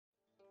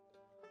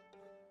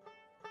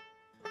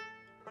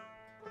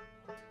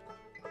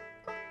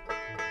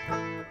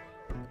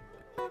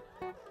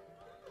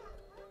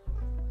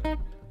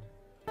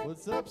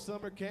What's up,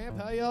 summer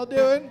camp? How y'all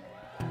doing?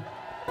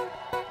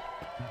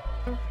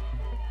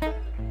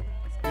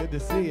 It's good to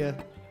see you.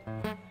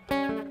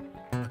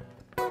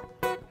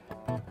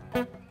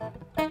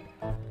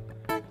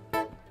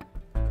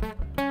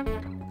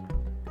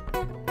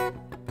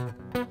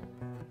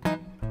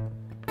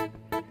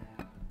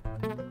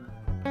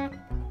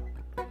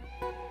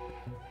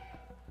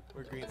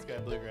 We're Green Sky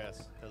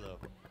Bluegrass. Hello.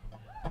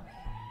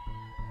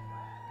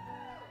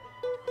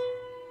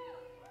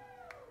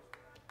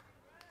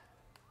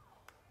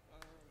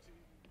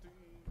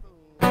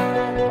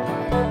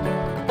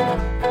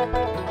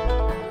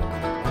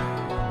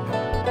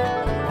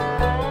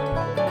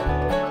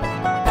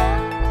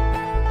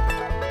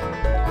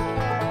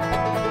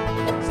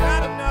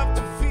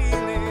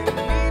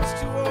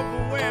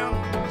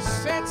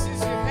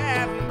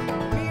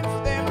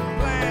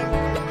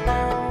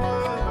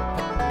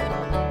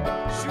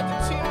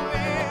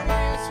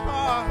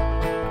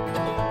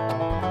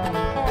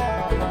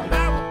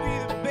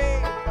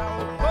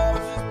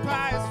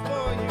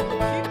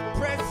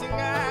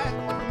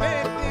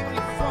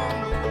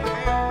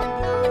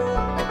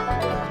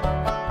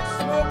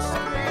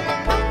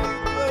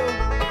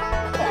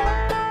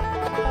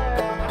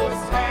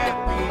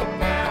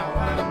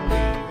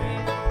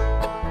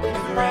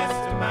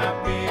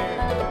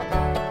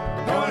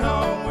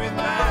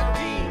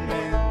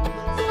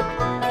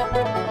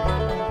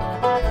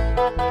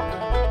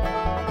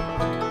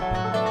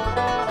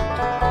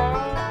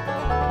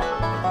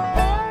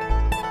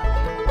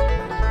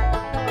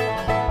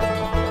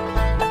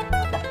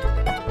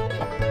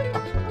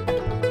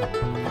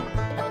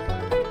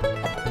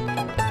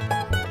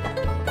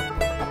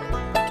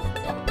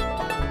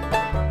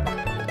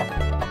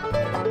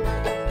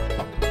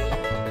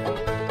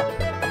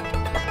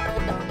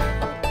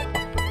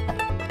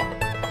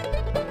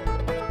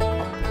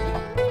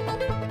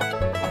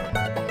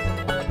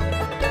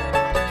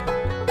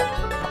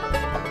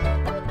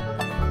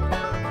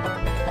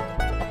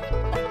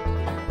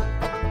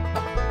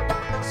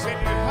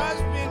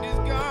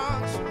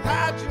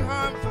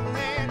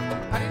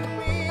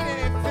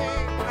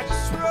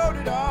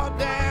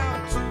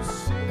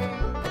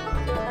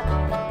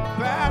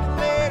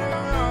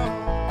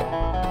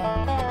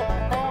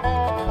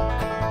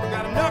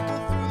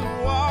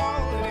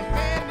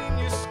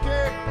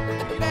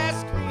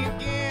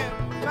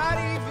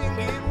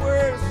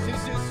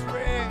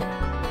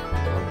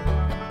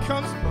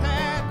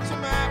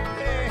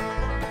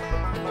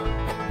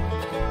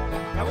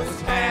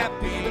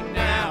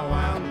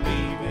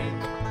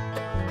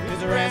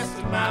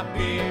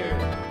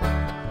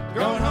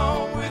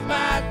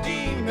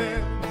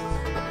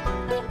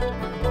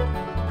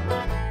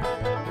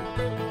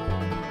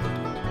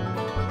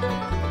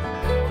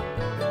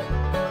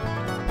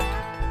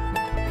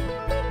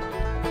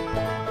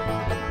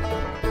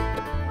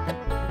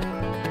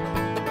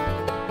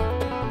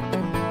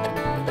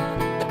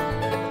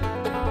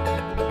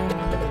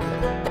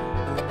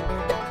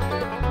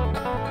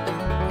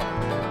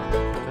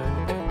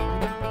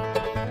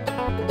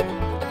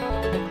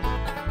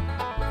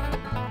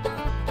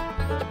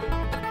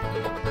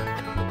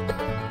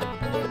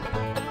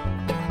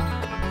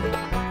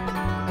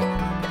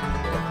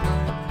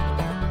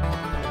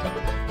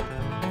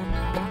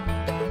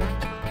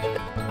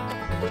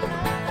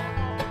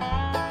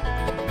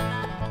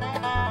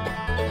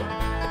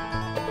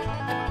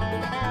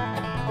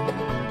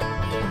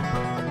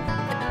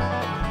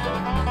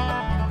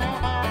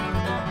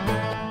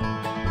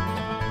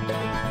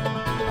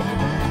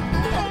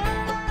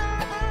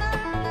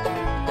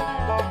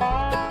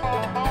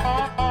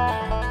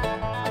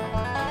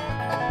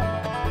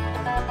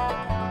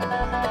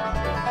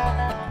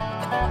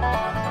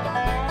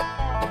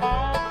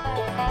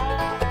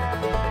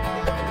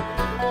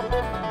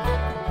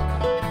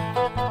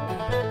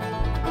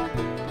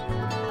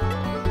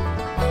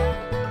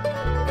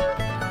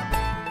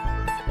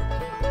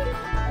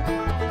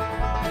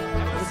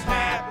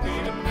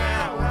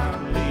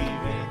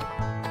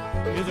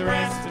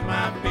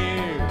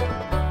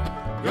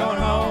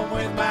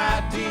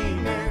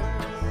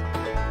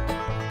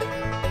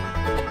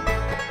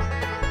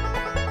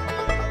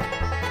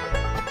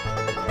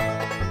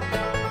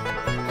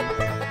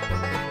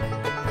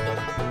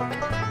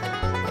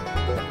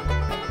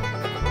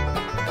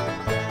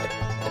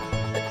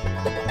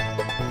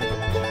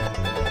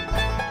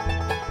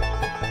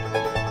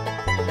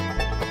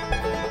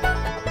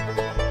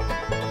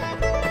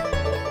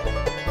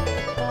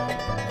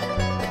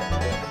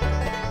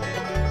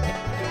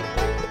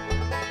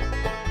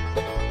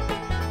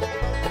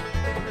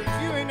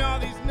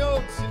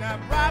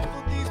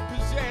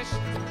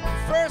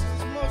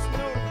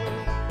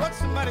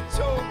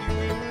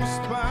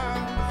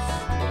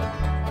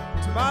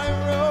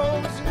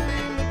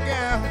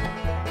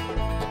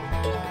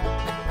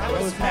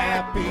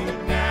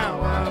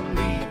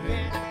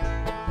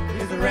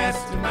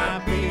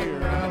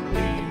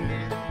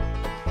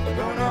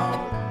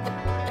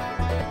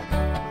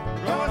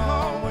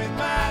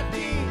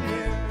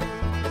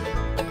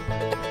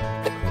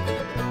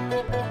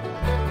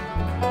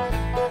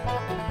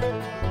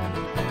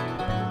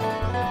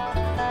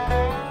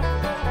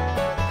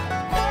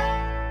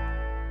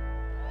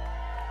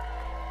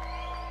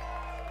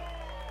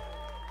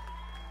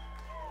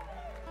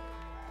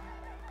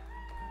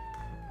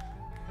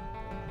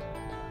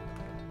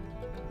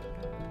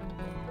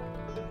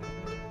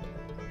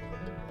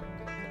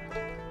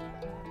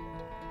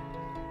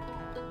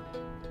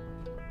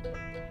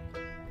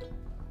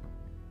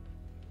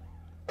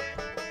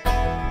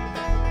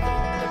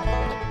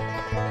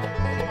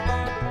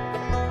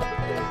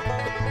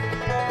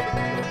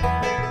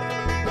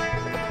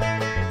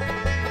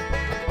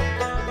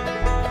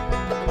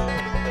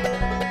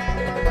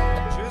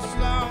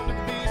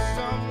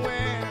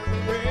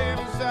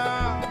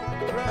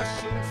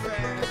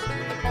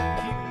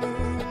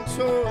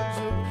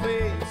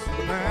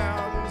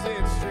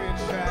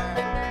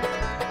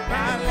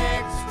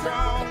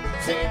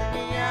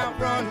 out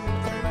running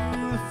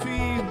through the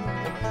field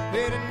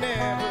that it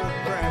never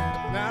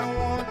ground. I don't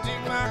want to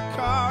dig my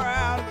car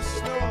out of the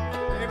snow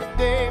every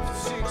day for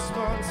 6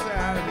 months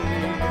out of the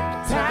year.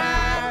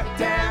 Tied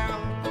down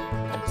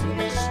to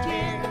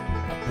Michigan,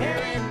 there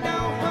ain't no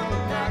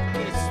home like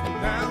this.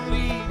 When I'm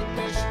leaving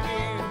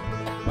Michigan,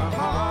 my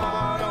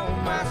heart on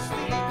my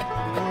sleeve,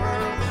 the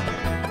world's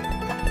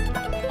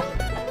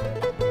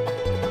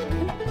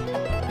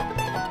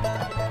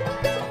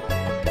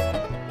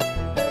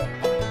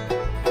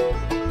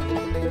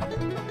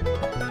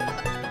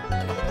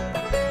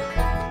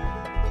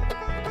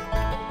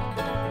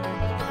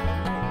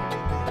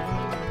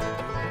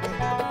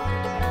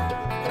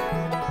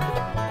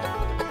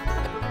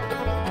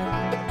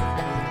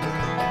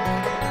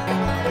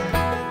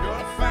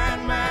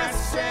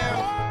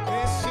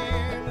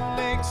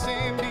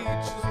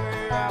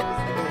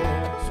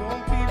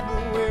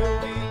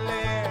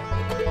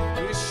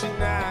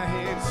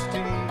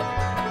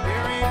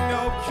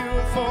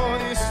for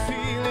this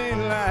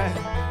feeling like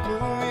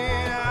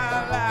moving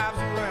our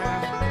lives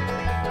around.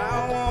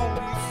 I won't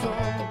be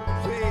some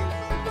place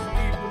where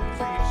people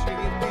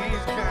appreciate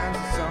these kinds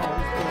of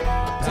songs. But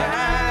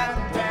dive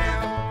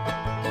down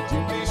to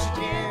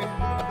Michigan,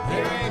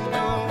 there ain't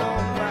no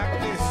home like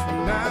this.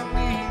 When I'm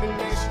leaving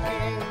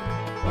Michigan,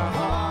 my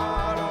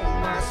heart on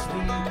my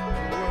sleeve,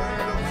 the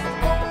world's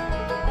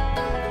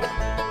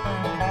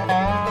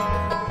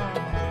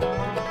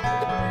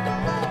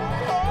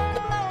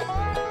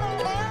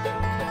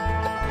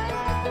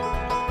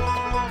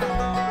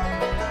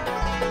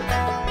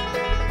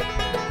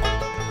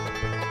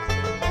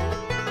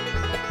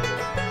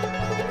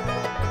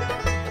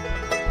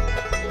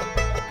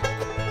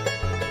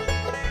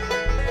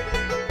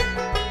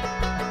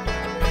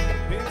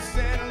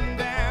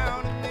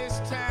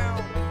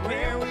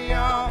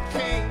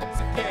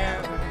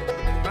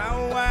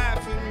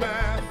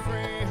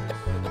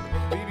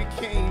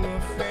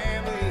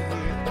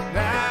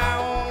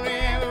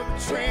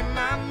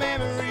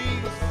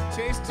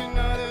tasting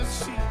other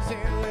seas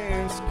and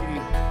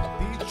landscape.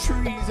 These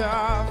trees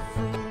are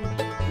fruit,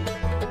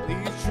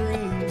 these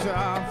dreams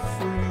are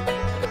free.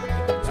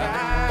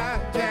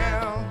 Dive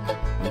down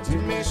to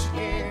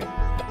Michigan,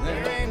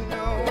 there ain't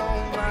no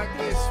home like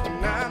this.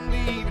 When I'm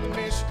leaving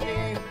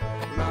Michigan,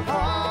 my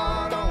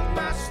heart on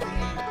my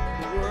sleeve,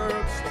 the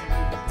world's still.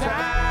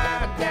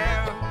 Dive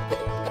down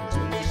to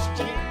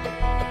Michigan.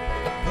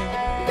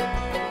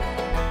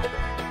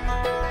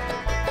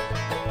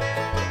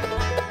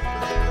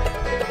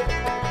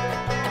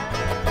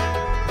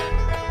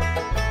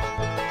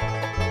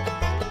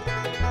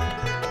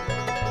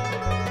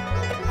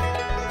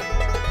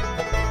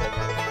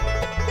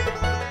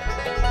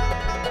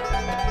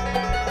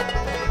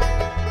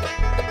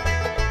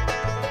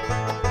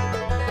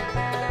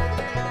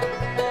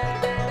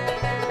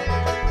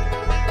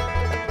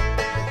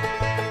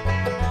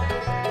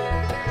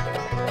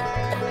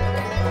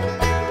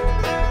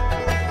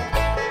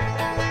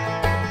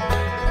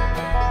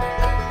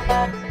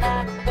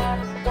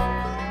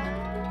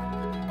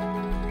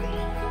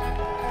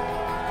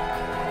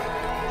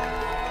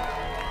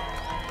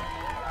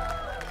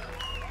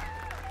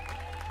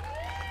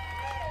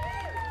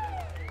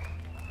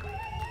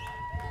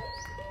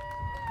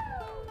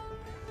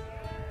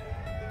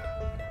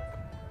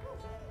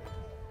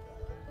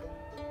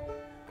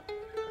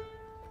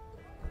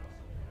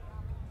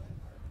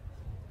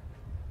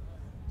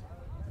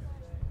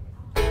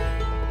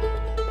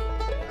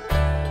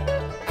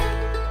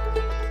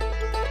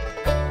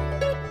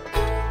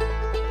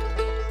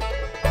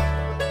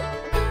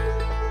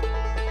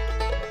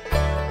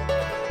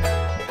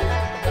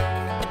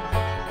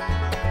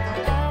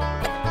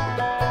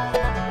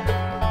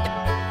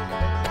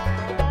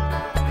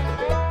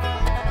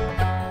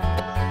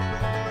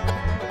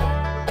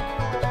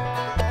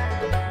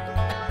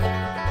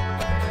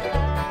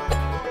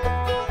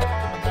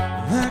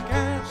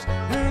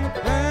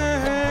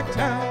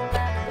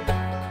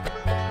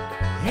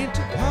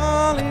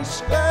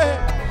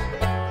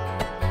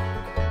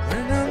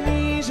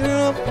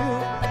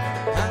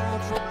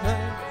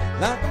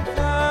 Like I'm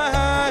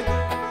flying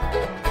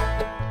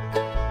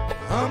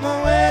on my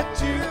way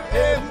to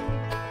heaven.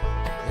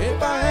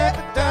 If I had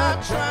to die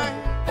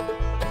trying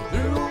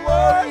through a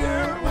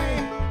warrior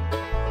wing,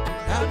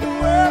 I'd be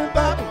worried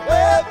about the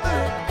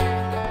weather.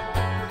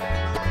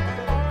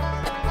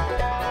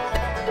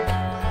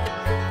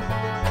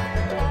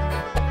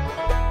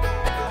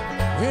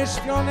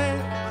 Whisper your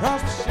name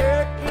across the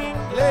shaking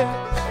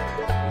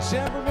glass,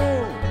 several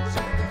roads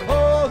in the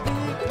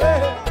holy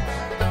glass.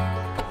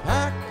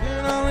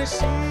 I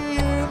see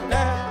you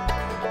now,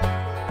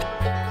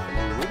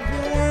 with the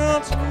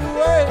world's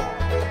away,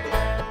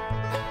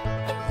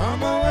 on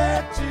my way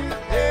to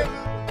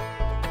heaven.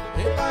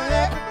 If I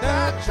had to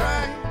die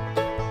trying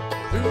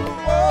through a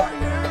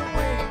warrior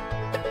wing,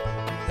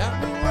 I'd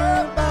be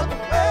worried about the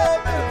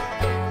weather.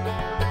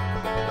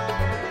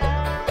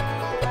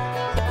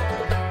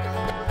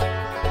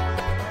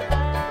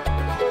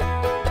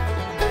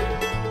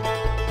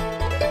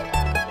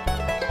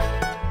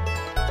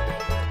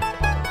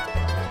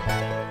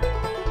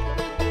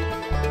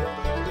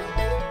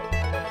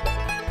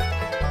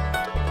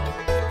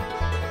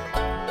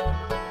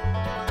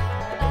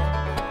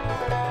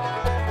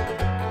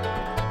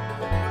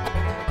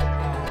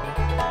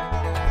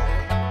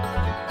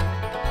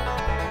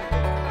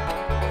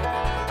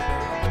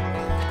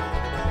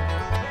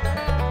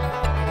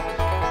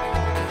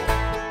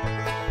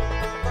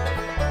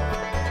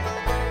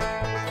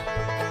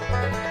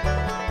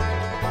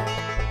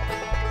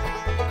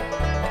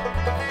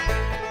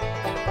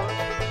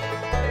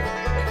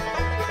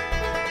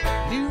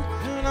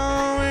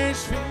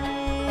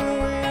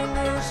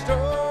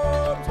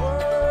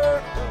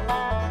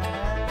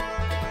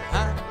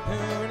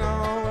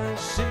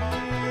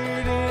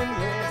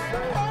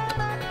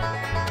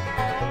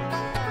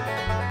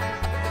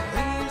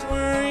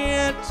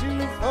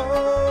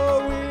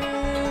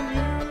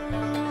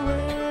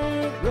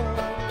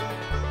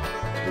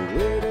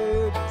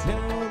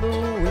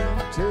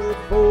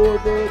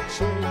 the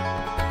chain.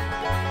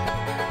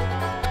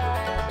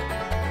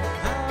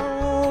 I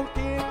won't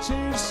get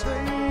to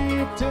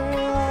sleep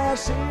till I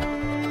see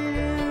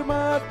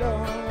my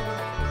dog.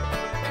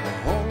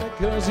 Only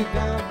 'cause he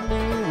got me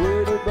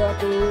worried about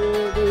the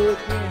weather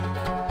again.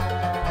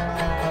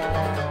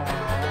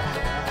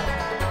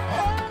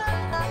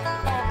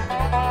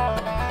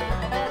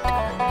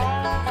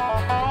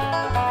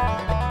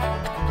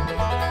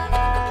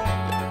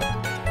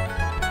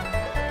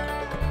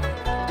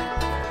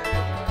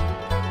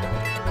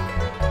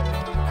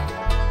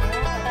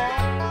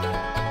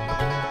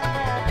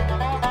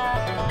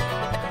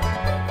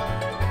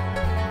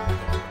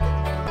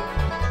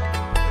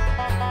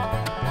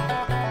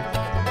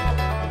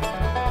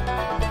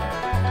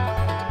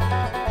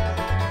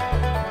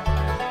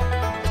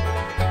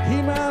 He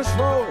mounts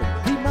forward,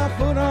 keep my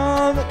foot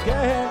on the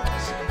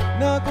gas,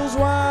 knuckles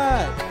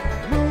wide,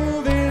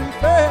 moving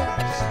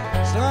fast.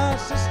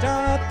 Starts to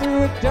start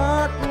through a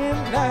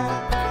darkening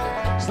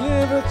night.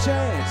 Sliver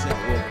chance that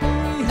we'll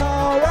be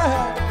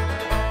alright.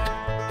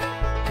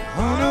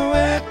 On our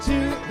way to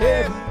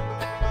heaven,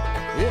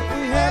 if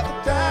we have to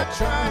die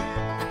trying.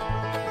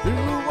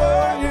 Through the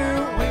war you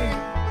win.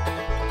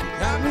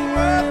 Got me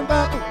worrying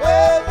about the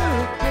weather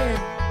again.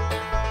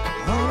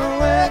 On our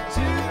way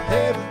to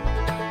heaven.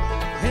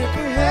 If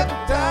we have to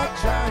die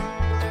trying,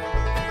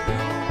 through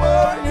the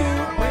war you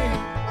win.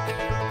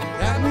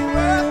 Got me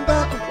worrying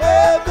about the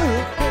weather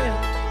again.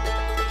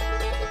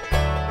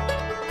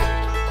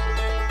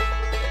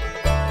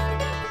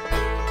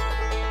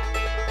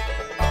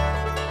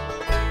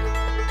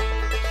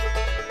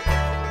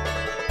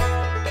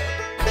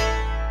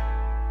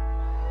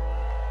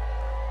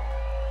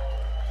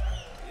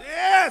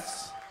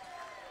 Yes!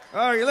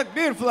 Oh, you look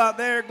beautiful out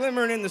there,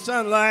 glimmering in the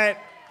sunlight.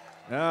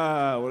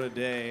 Ah, what a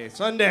day.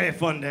 Sunday,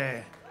 fun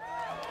day.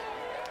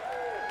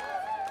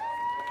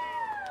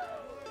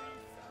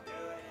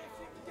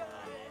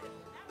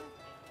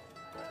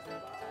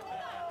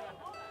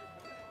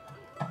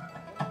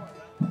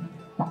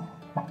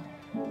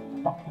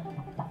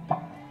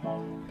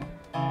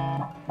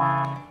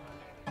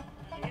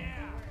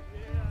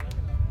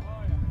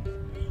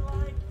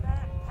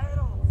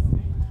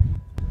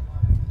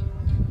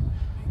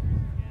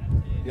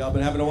 Y'all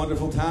been having a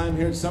wonderful time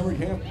here at summer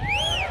camp?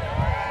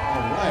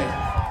 All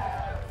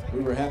right.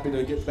 We were happy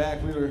to get back.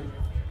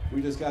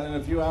 We just got in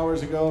a few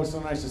hours ago. So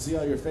nice to see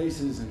all your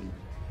faces and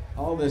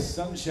all this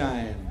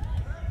sunshine.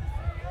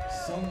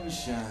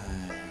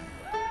 Sunshine.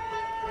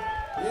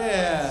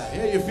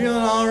 Yeah, you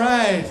feeling all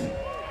right?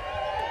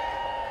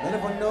 Let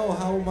everyone know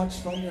how much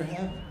fun you're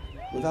having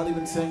without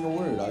even saying a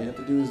word. All you have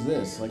to do is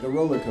this, like a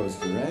roller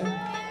coaster, right?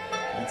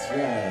 That's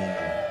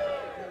right.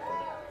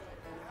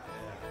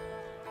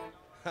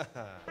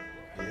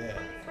 Yeah.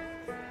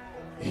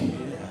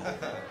 Yeah.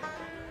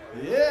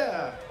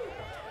 Yeah.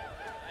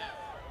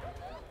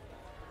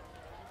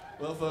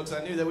 Well, folks,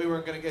 I knew that we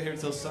weren't going to get here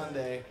until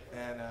Sunday,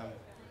 and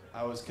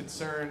I was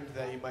concerned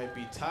that you might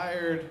be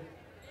tired.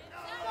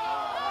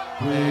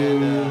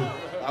 And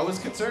I was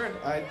concerned.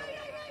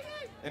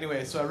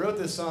 Anyway, so I wrote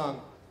this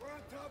song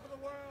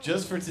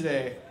just for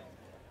today,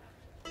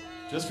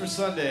 just for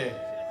Sunday,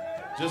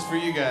 just for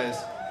you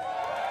guys.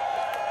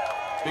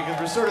 Because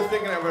we're sort of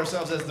thinking of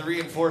ourselves as the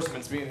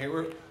reinforcements being here.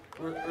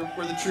 We're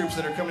the troops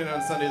that are coming in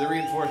on Sunday, the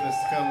reinforcements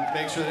to come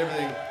make sure that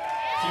everything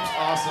keeps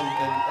awesome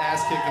and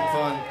ass-kicking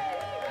fun.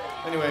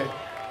 Anyway,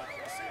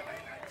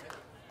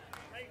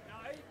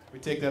 we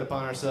take that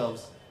upon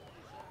ourselves.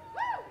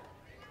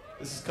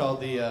 This is called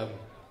the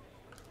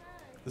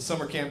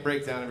Summer Camp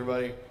Breakdown,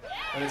 everybody.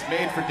 And it's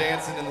made for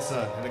dancing in the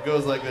sun. And it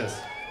goes like this.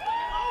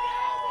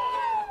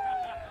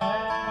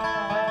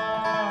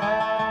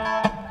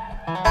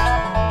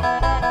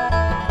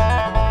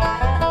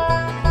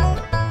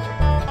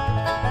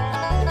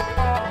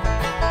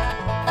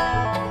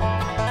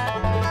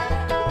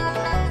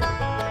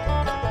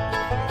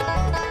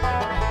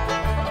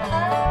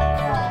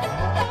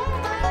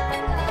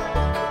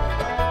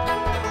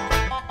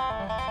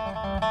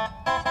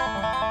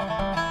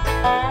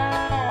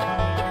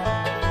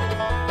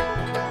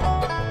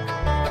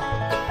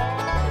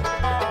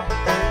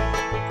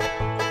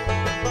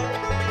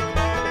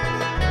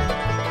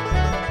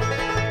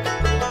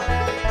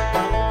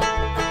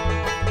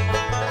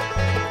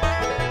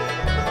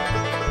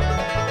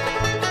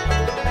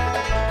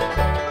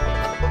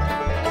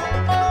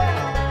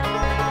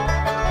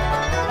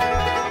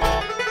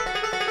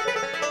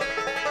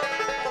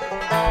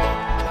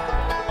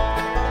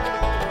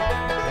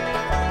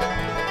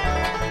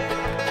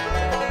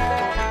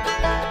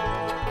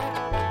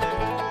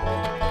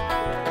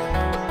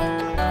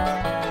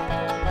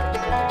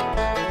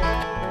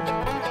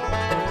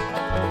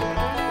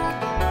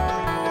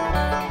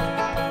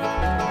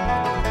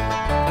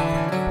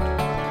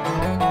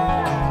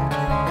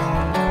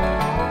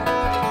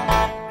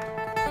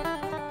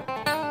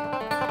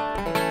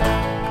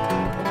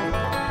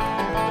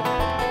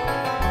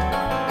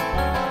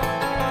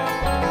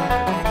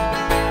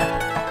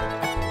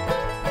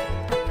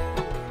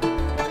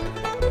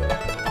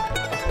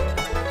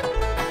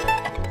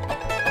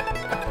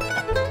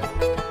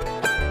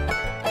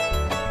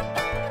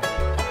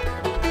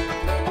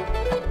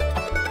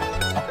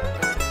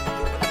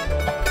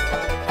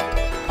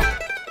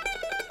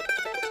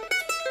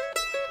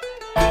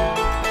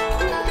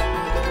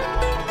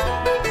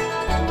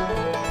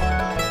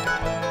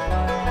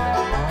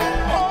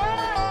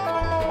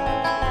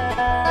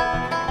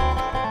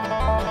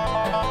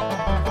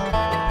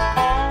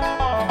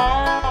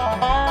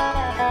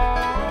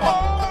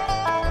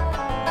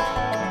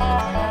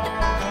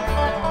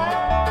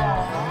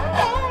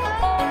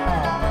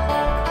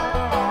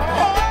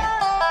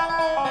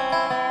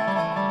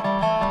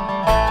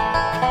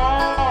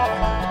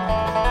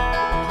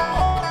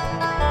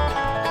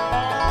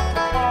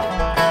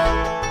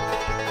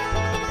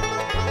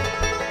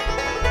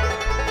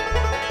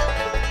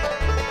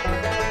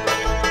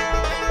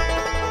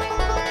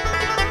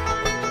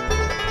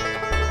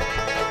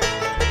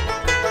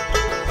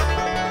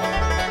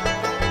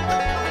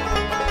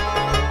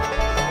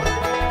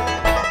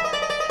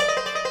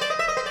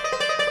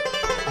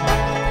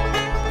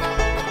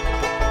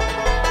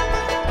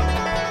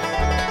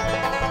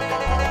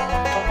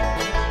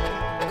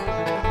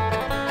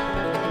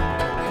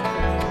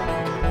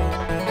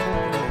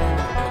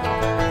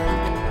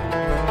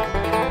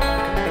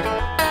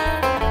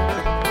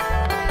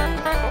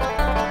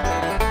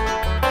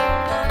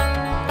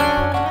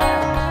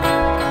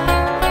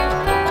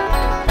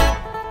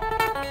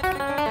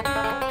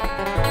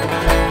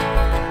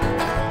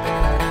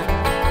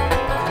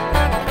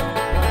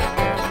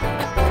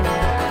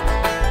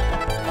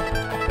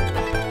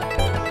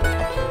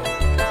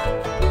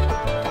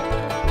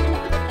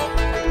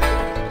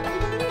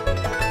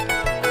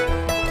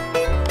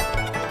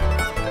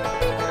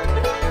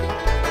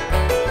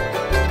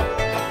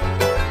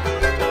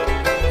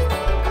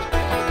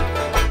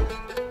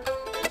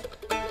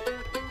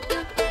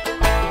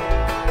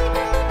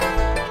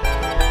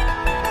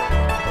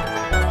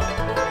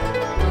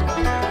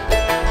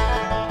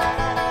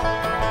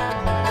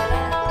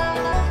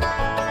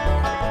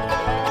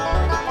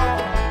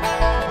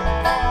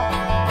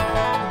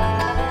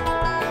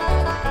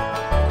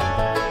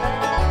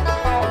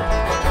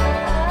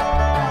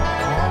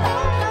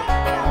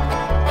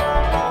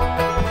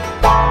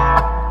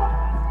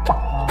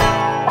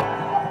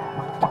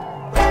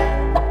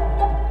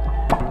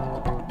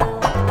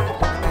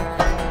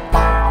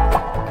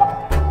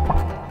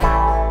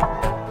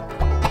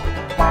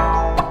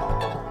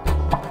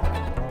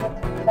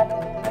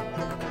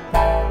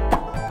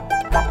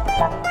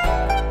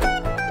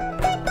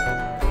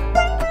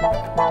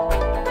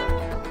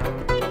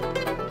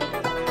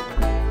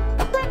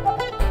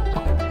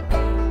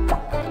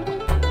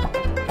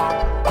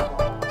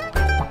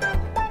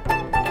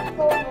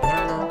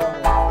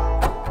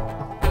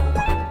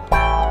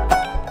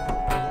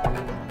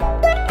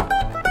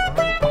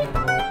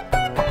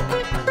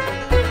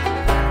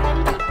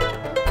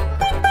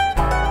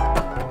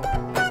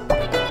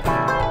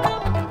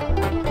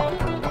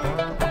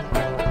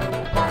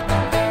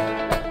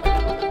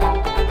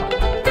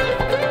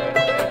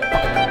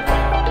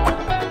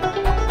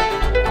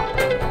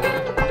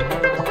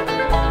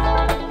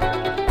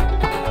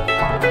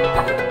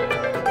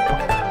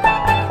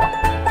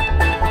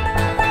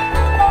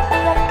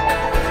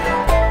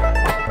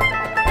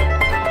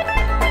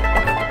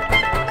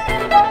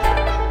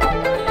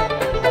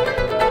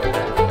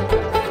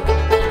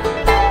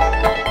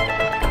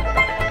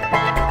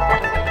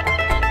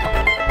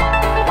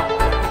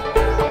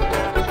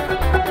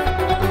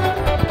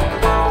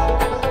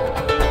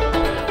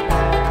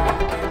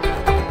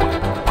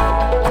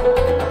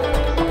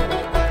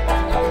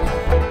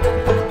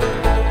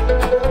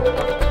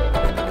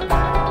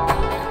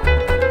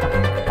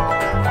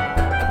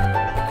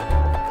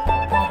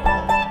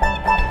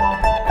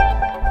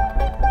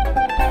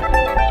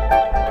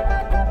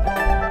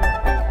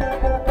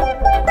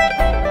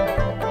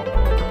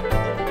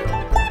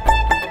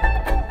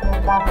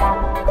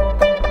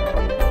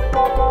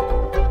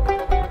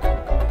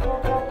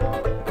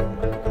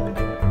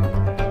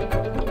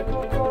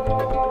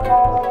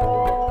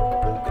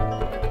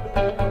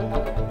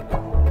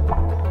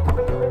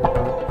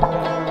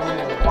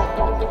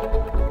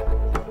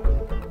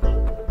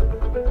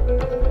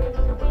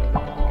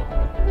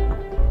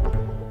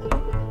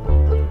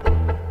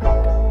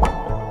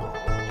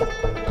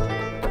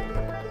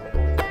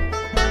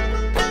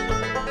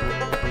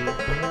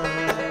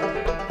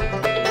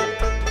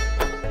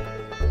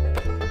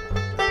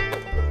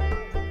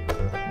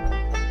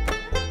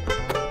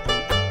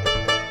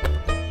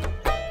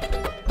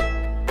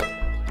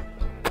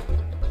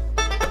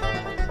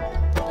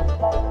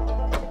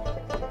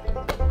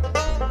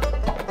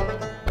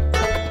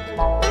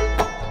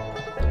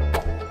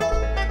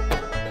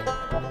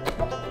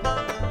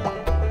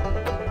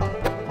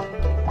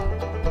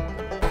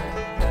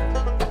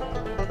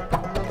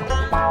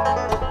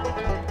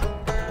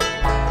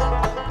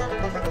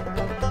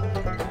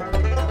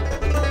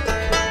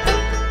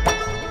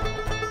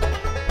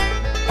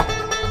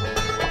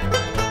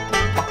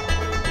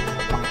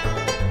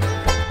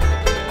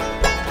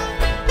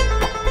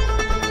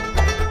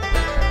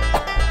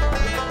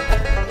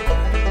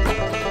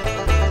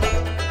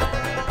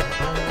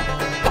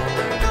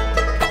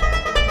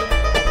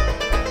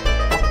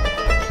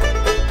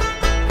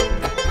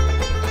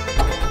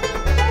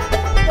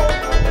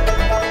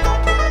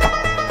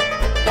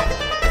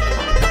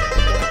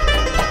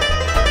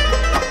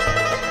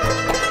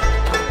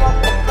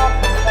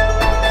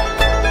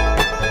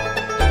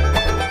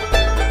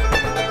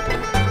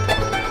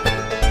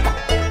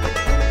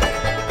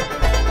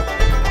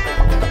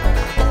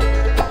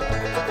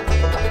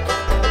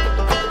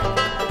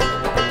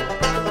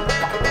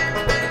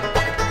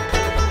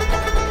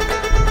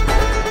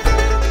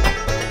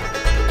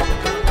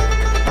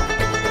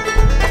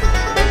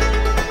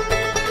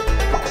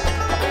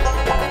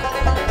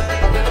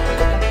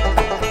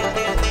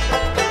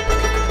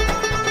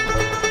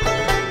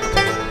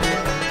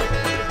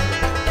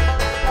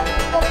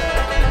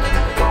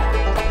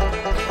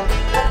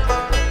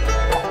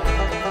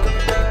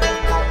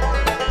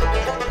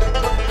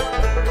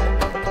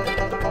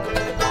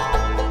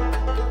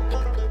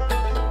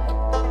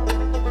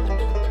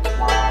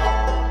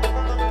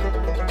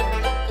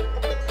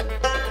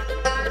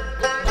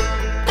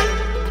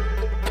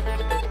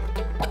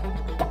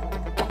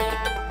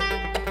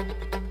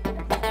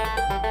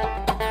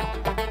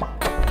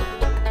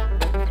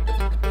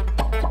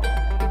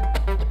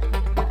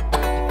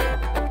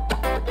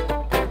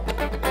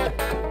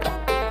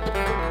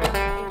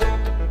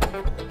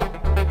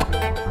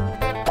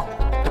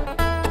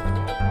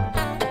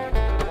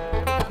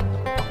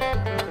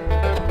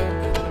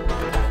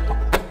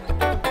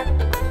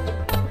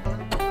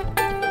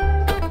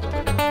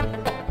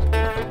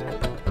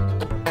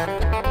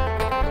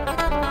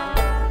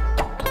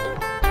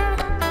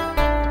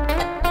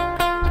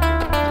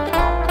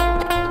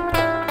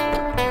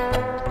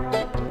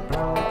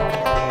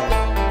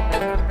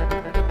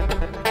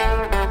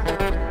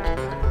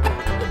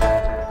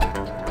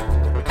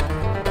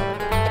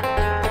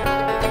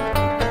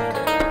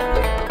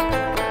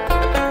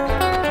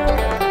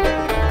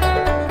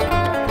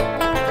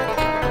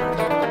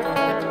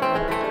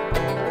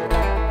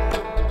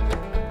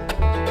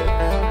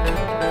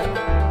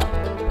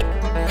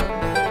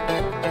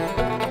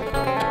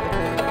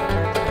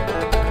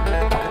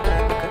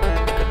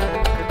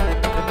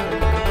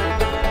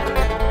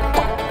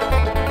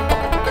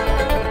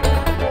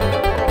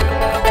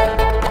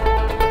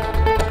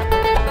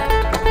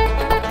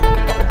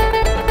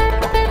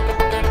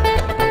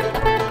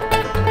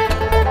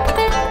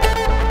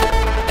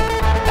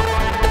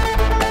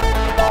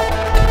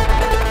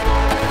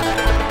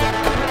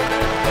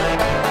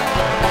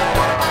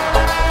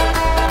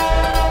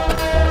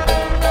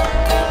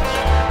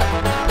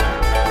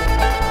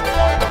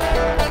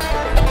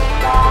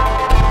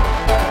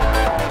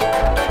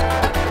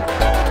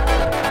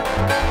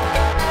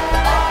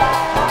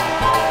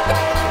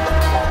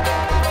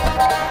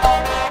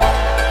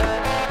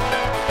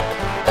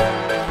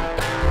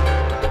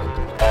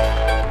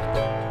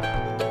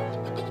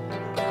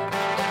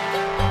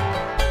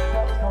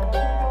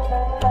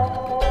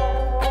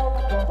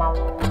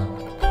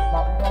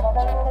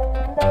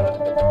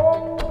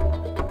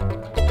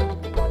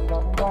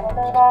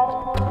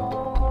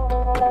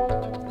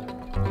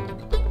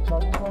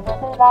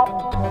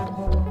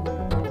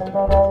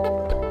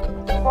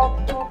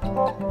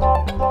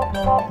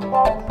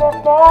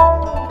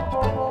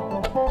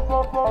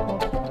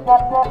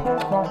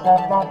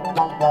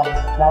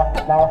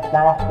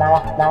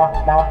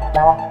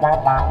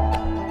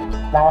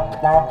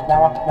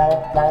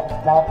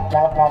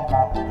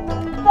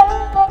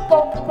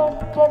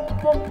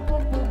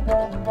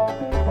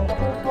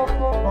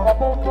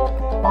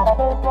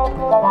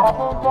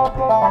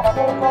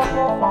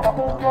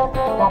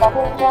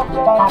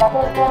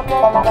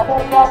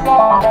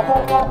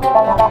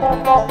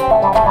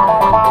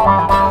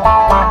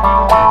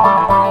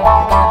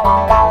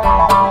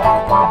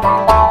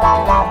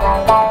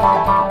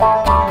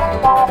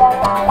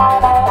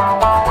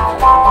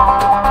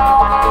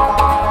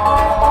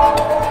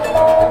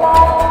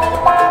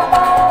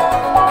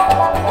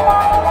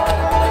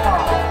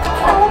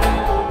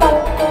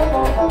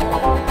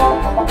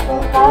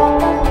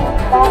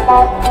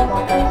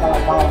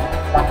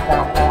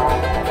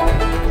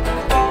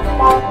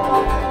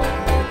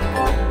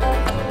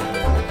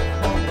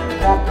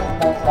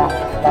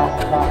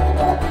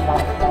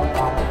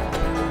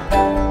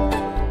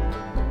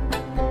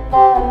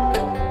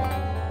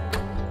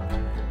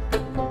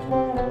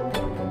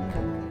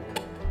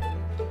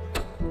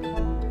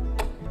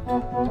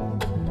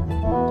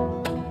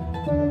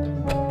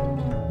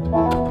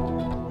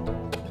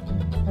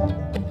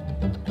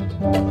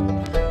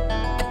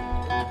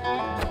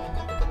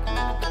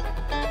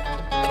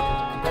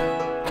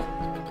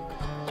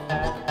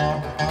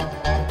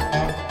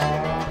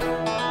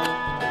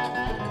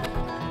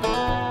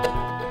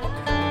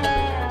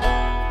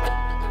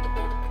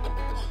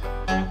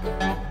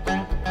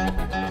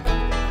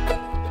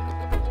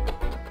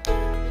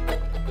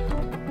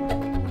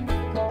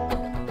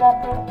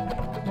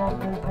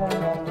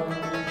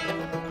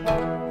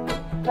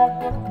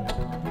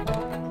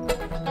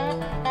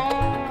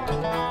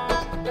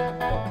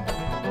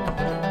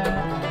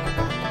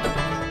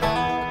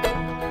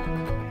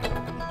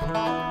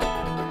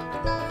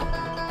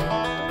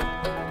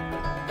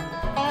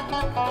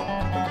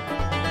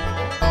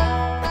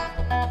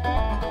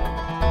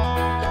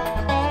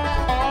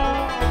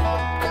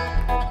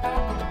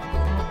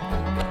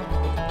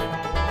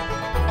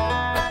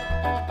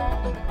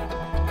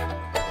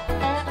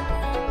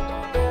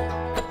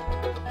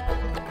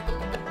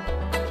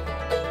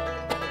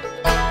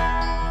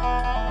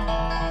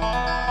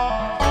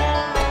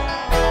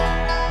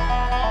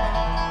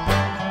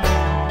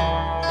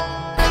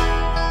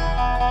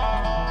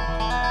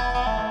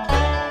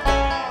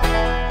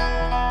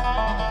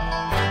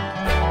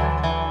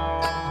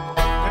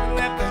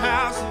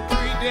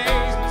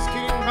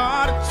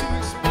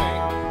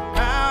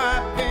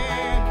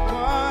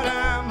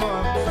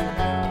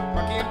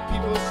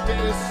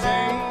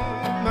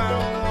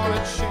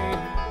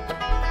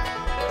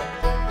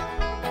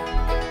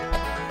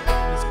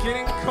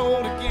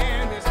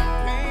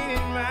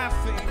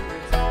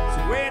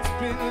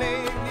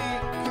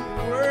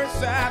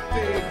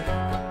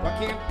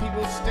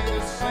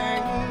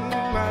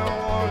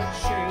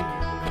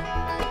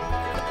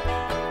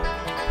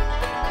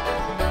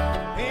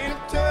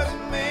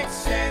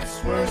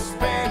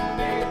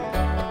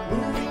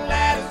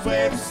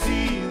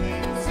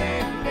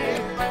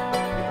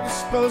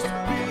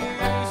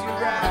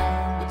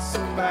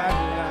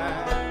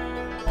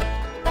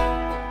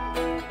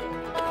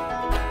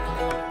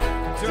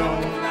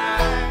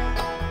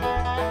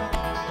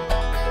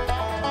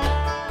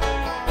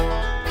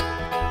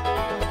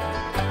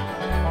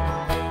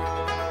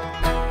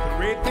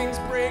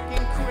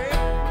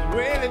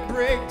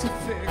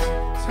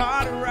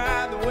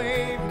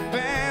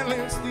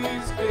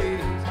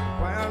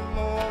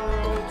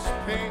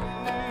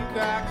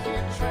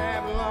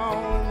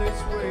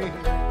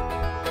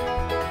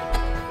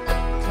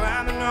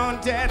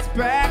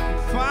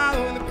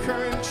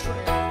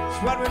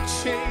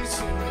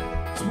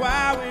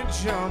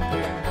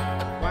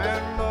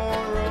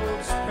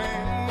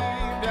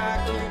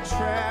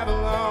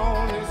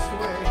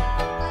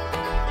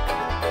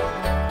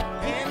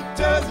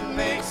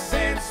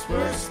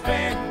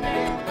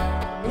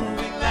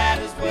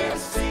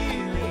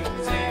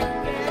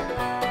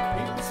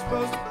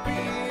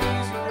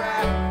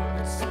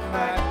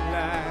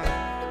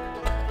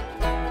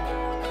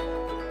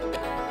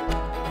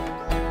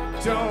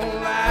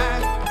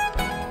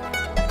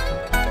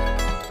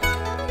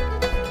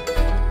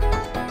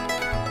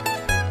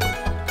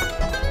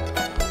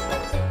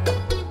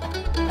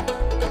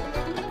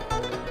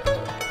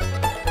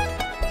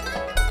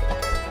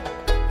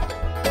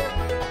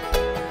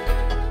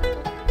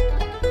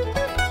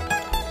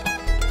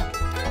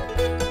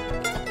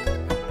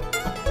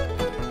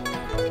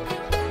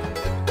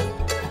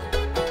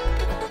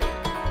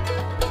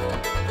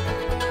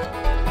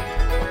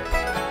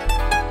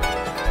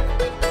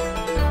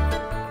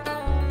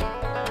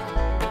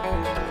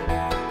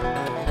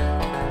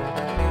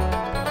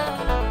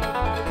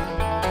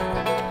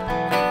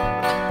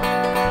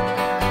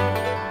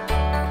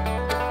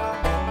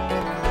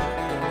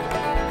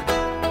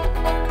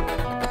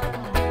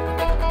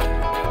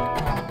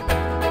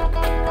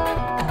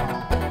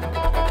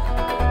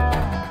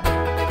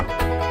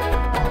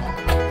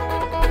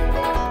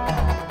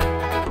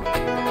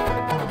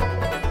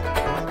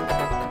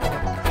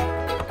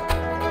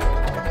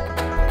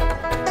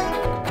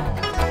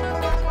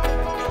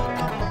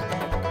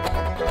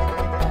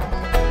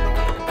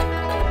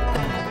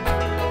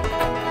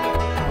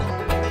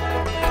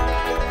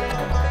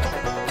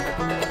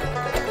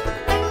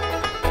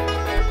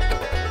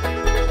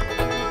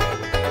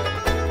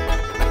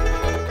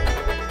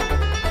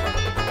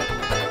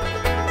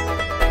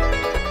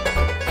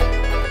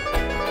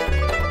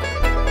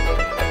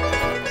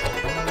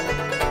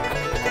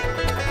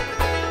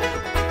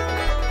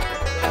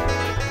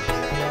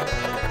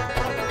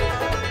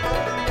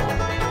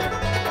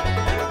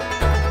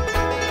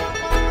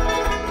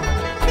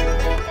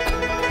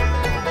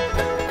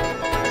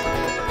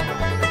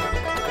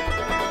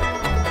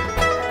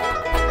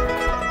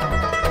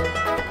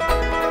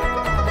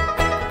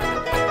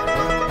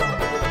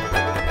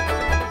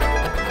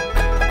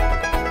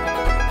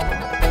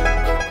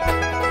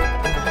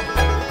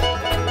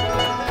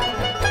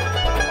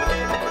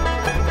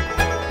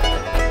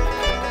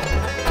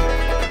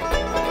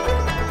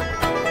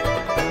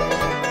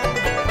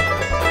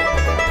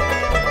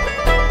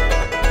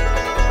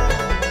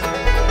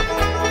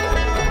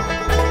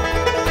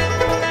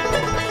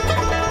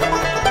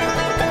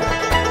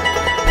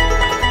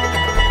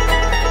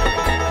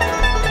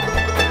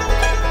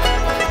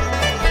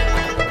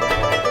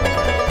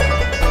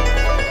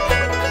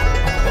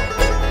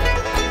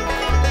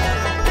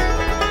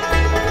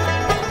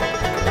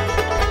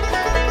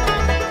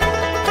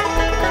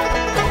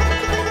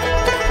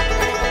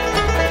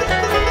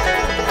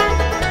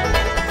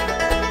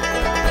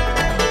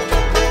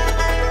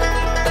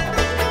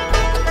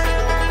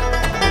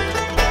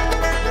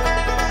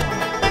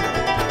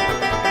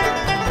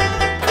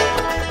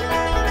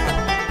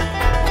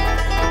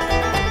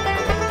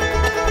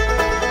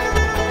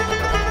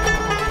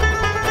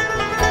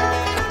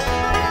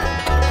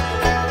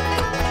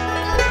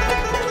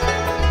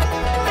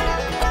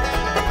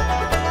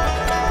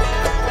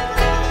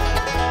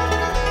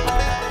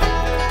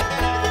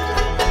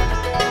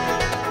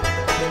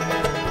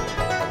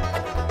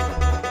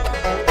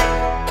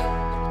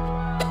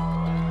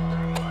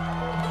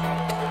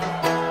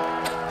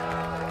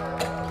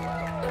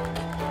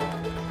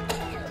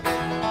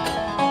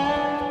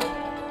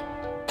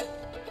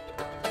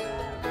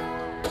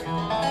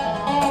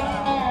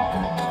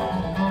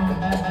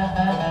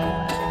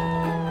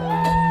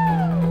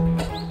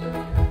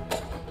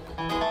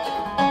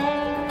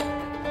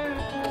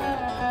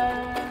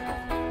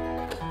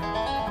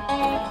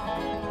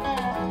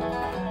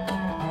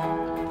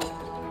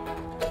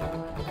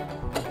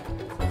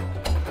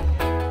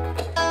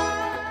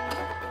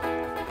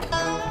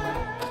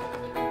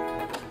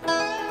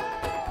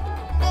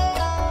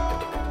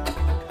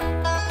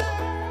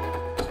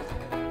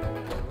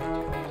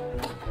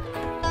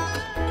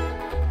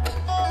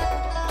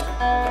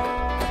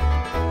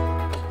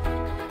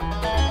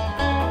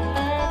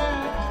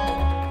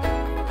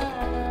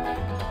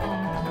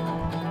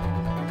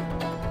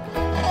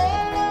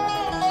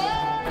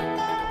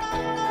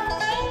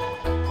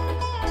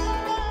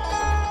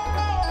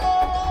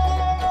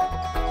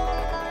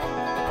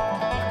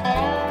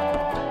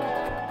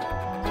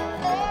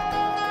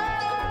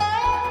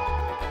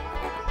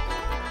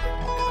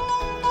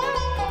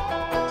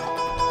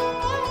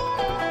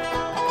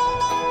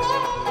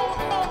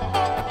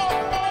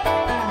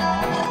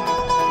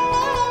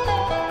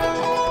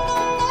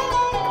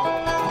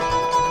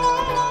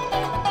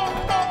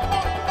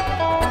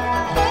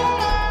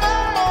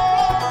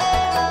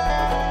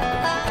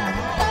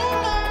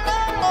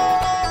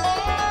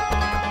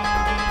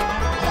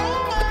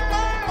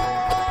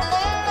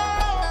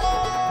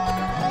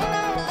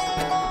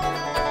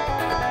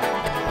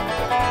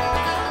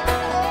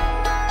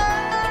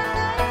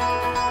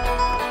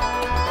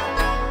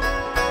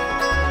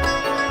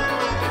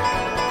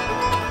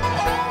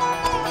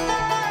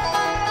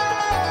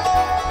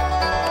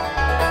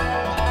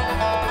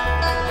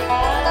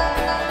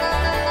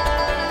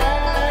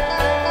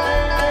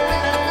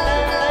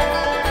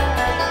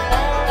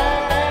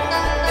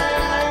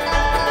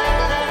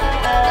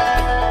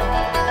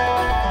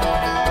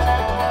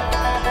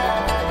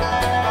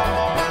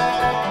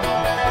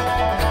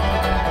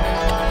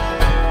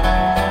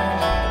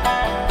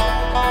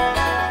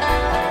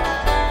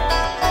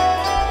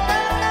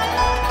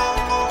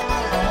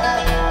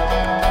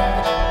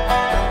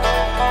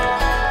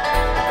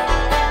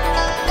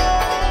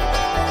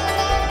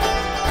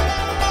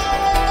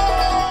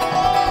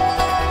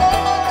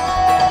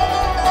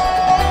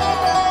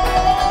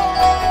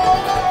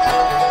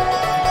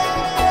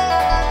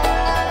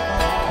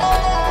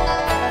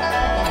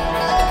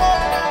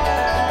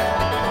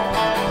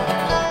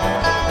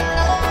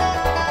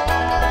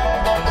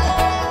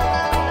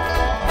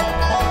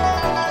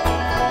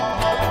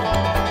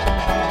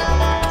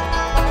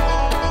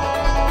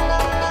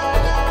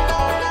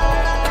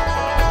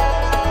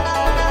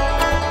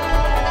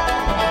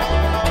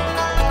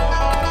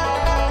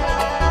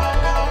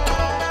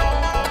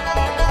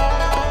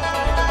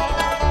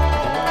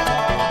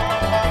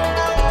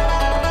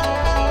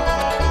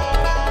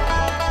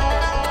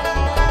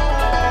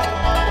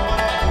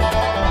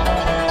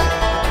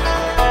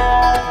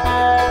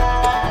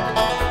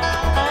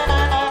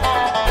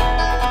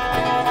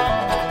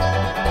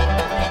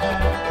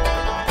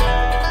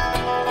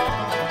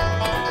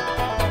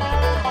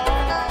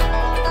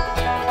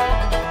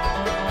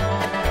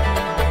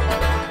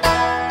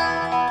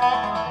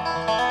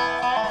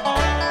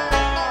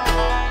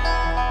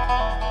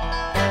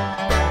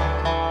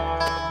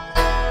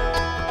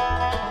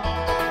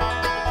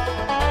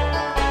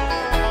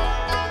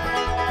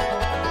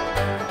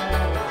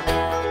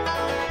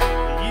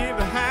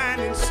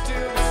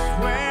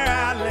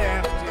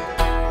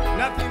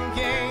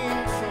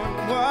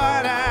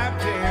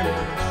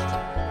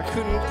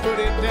 couldn't put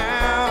it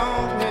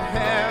down, it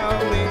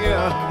held me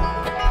up.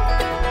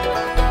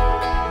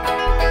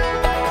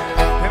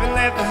 Haven't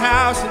left the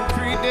house in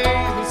 3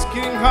 days, it's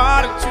getting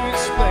harder to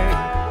explain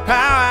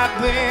how I've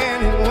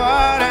been and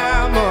what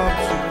I'm up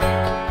to.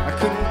 I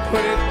couldn't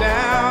put it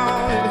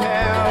down, it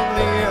held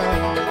me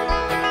up.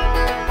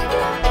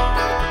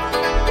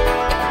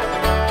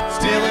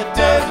 Still it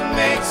doesn't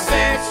make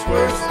sense,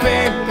 worse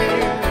than me.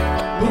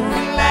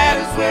 Moving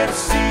ladders where the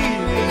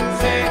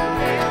ceilings end.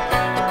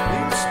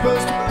 It was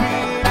supposed to be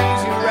an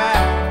easy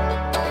ride,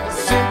 a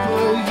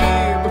simple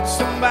year, but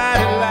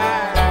somebody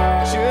lied,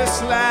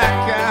 just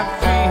like I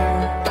feel.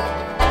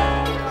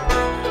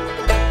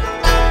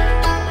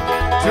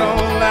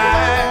 Don't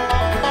lie.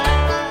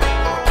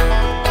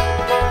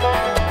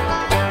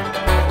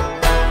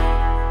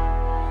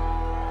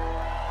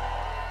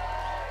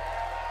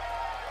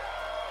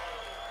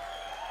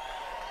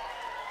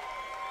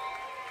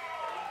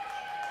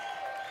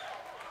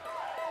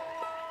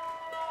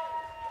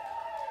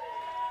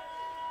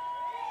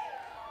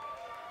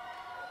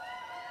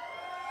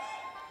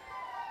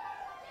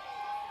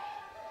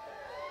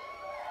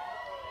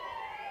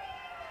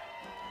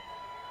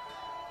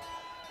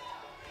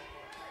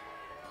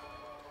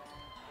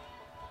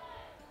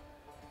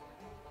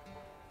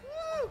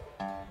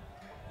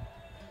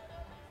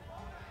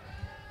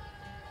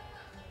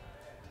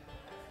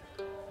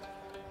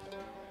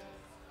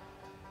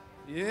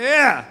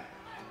 Yeah.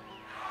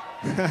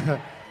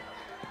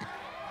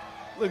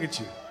 Look at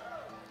you.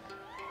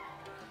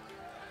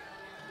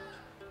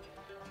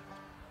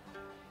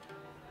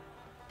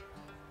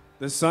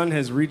 The sun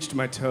has reached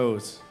my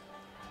toes.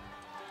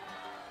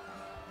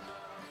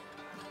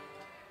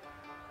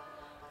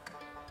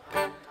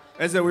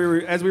 As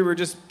we were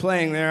just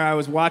playing there, I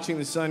was watching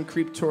the sun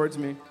creep towards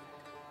me,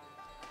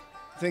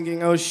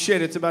 thinking, oh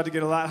shit, it's about to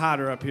get a lot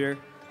hotter up here.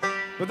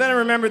 But then I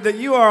remembered that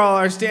you all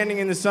are standing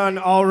in the sun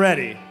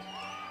already.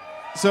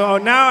 So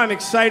now I'm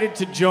excited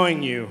to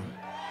join you.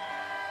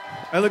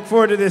 I look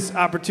forward to this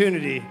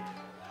opportunity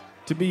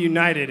to be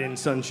united in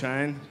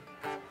sunshine.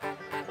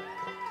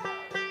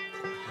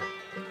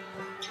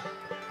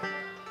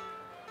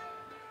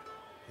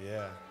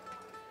 Yeah.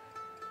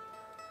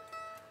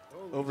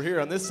 Over here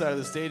on this side of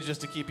the stage,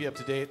 just to keep you up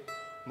to date,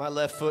 my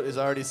left foot is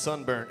already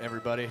sunburnt,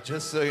 everybody,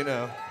 just so you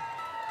know.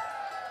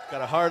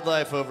 Got a hard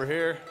life over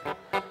here.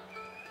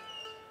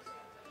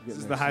 This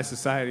is the high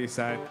society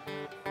side.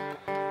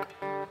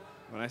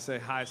 When I say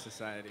high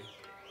society.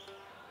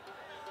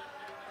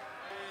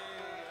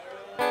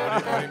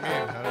 What do you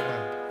mean? How do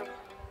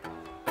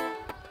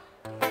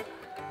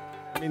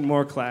I mean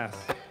more class.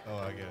 Oh,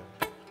 I get it.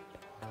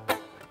 I'm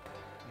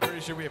pretty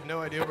sure we have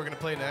no idea what we're going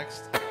to play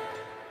next.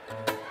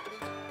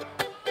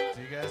 Do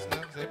you guys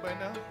know? Does anybody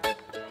know?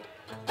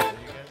 Do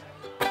you guys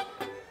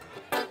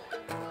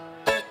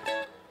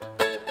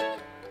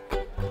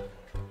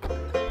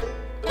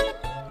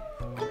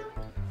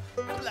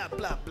know? Blah,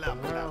 blah, blah,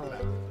 blah, blah.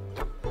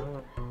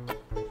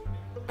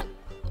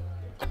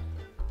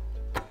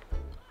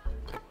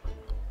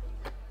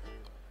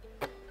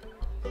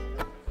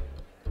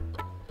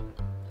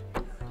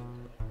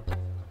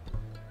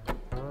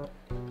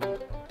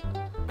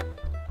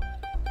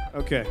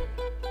 Okay.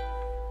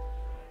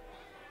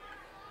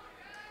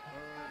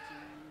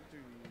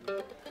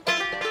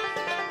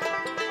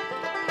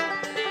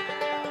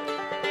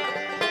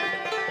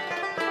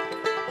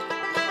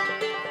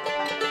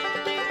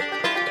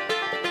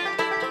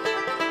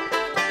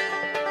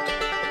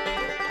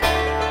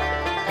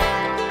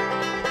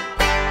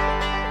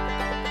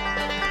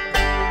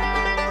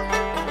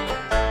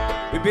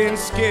 We've been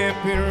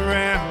skipping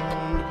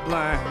around the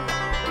blind.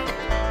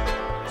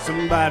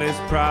 Somebody's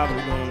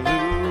probably gonna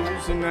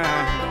lose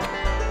tonight.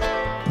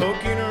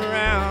 Poking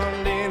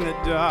around in the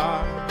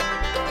dark.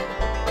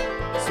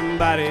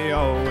 Somebody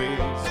always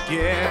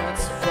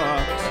gets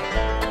fucked.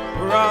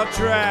 We're all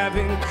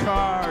driving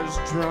cars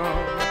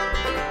drunk.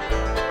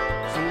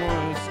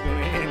 Someone's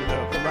gonna end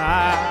up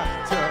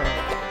locked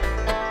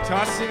up.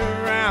 Tossing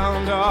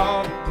around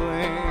all the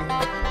blame.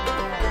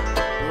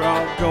 We're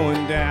all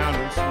going down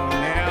and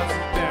someone else is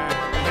down.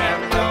 We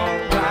have no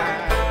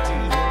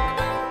idea.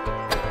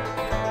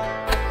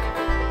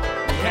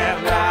 We have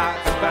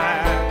lots of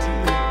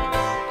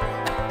ideas.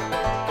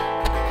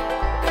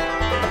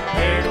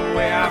 Paired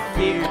away our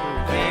fear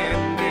with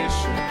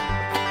ambition.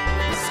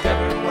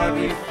 Discovering what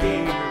we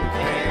feel with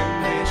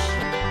ambition.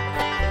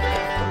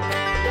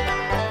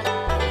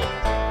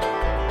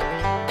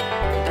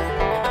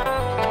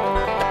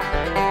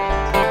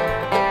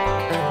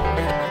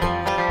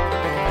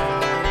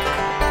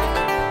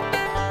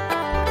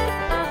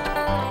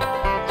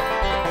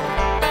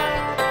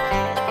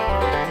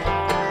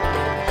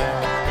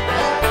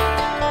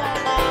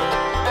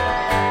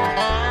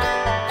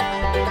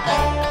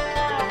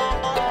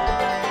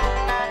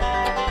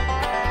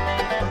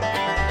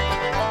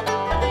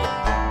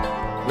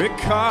 We're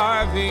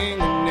carving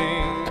a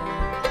name.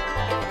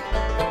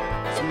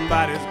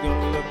 Somebody's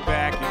gonna look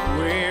back at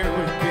where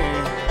we've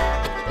been.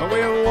 But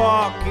we're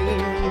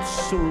walking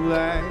so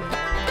light.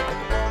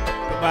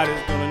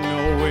 Nobody's gonna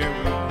know where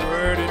we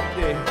were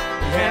today.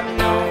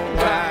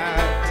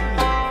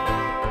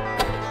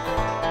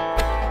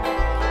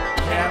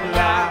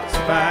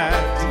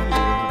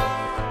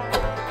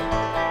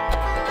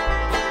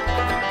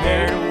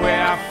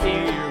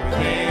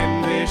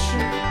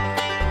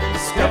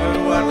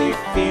 we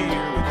feel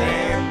with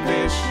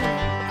ambition.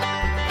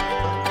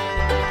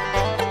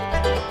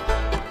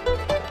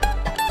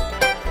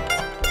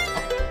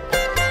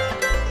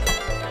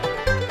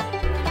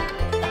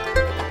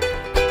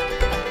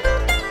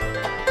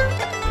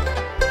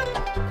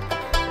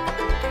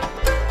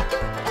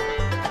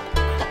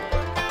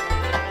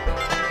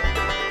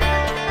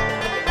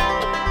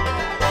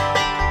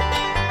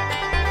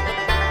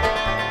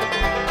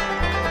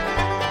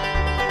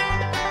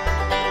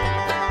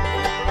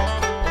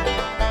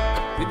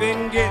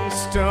 Been getting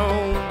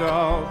stoned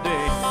all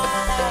day.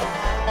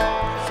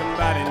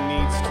 Somebody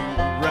needs to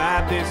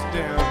write this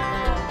down.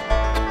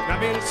 I've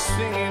been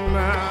singing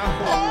my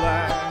whole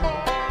life.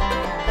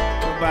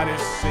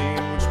 Nobody's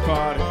saying which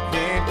part I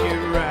can't get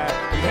right.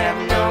 We have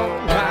no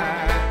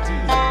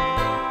idea.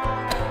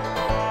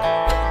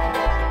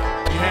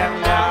 We have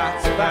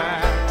lots of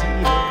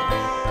ideas.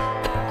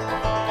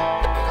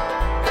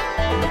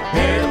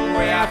 And the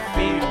way I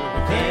feel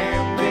with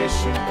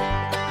ambition.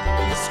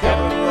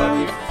 Discover what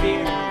we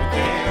feel with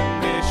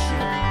ambition.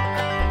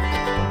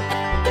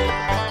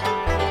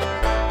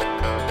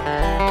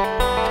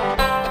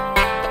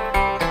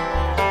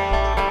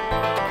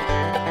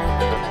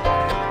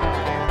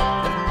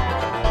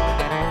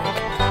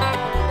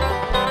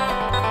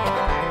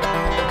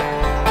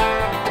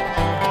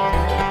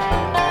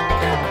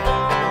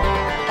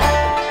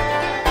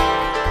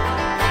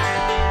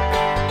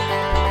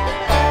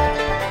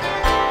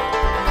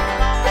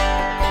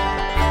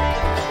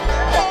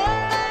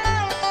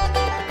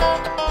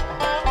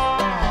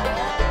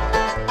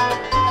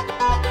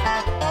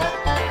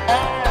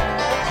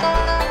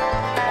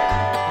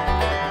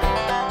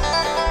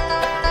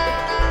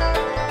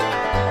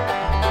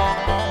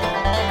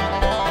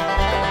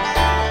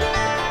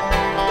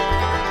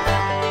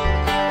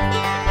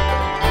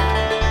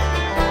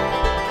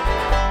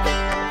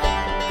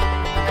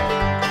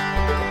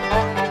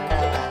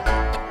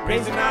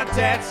 Raising our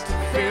debts to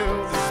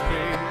fill the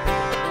space.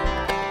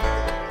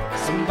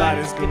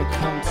 Somebody's gonna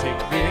come take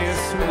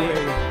this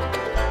away.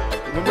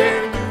 When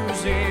we're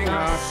losing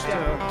our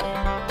stuff,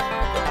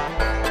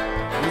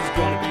 who's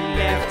gonna be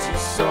left to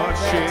sort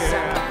shit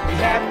out? We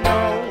have no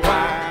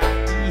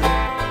idea.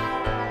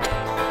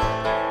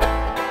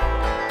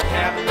 We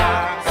have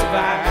lots of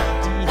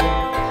ideas.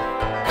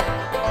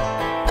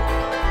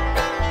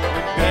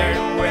 We're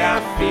buried where I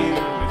feel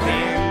with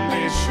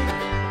ambition.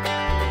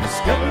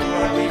 Discover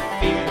what we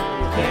feel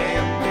with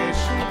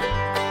ambition.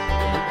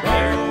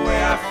 Where and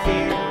where I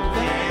feel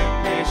with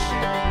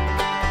ambition.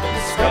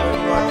 Discover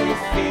what we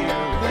feel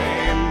with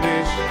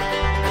ambition.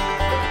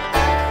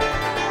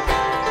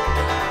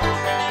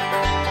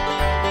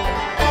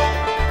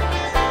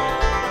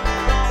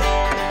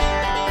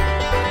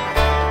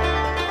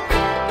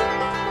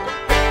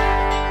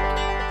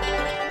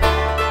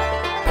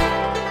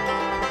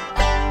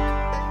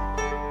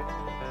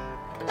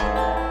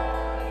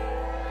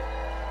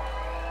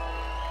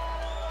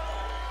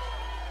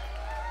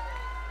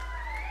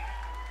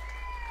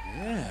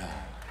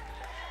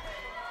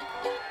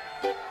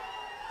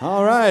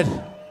 All right.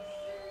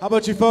 How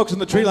about you folks on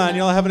the tree line?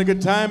 Y'all having a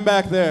good time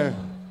back there?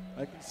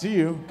 I can see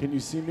you. Can you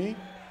see me?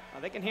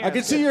 Oh, they can hear I us.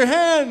 can see your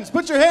hands.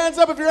 Put your hands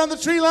up if you're on the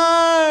tree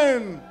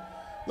line.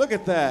 Look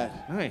at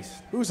that.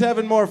 Nice. Who's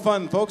having more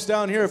fun, folks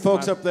down here or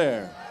folks up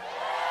there?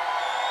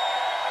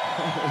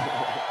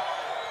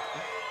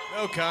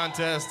 No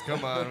contest.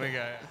 Come on, we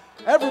got it.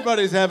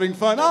 Everybody's having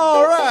fun.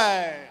 All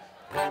right.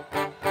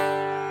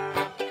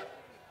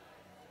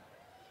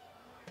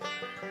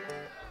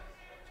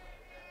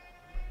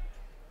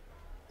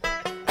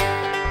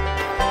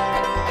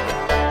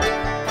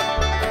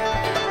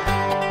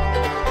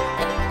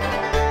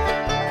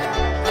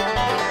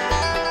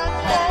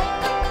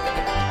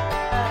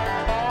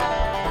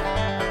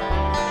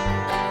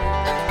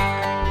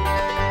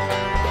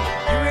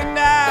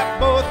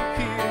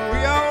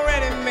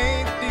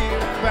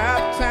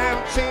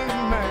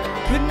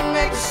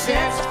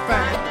 Sense to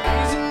find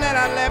reason that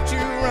I left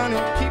you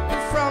running, keep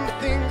you from the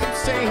things I'm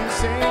saying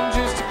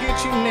just to get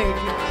you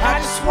naked.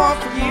 I just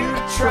want for you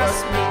to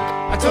trust me.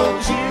 I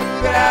told you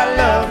that I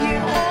love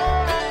you,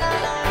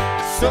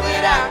 so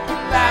that I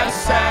could lie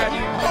beside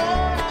you.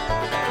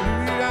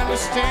 You'd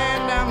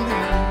understand I'm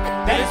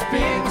leaving, that it's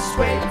been this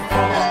way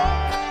before.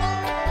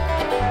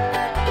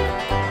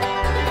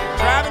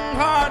 Driving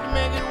hard to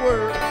make it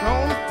work, the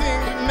only thing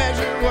to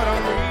measure what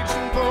I'm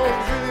reaching for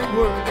is really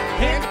work.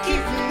 Can't keep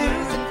from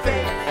losing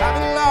faith. I've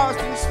been lost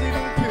in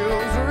sleeping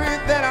pills,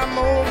 worried that I'm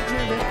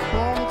overdriven.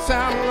 One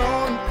time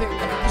alone, thinking,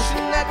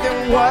 wishing that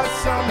there was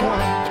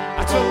someone.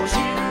 I told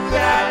you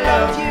that I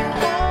love you,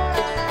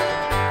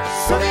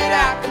 so that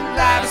I could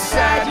lie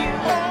beside you.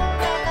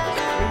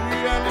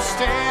 You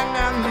understand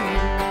I'm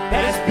leaving,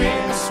 that it's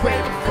been this way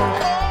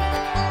before.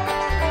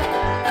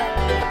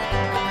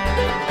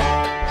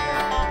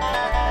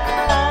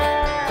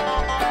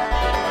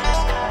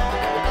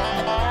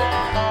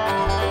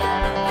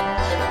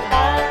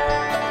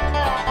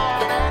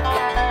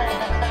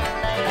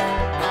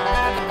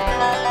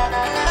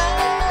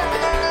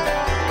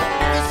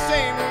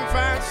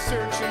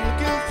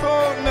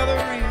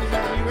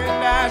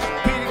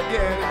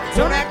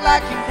 Don't act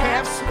like you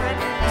have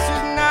surrendered. This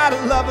is not a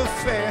love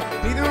affair.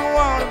 Neither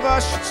one of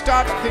us should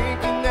start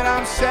thinking that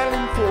I'm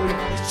settling for you.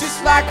 It's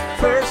just like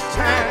the first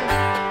time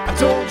I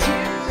told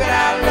you that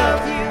I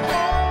love you,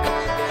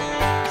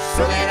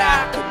 so that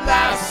I could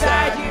lie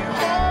beside you.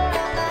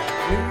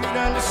 You'd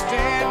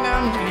understand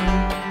I'm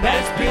here.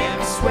 That's been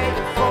this way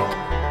before.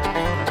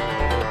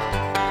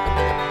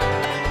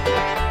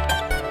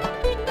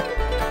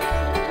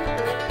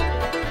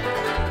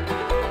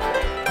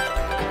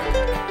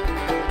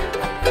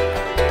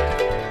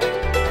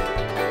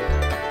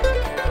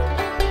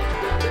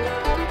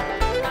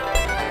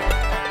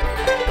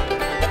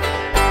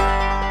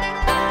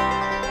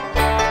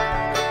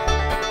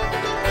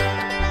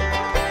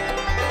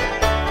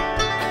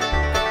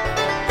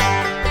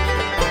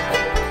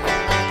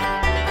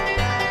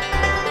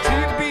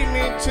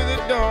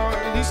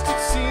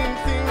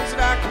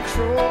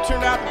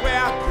 Turned out the way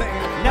I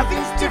planned.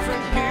 Nothing's different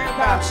here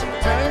about you.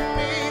 Telling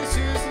me this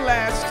is the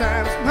last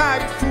time. Somehow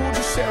you fooled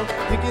yourself,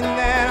 thinking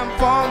that I'm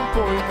falling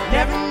for you.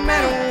 Never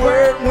meant a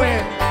word when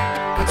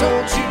I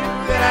told you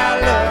that I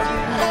love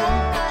you,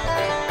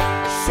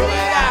 so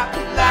that I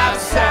could lie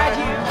beside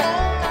you.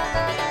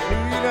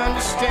 Knew you'd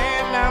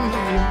understand I'm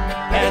here.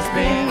 Has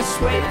been this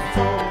way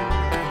before.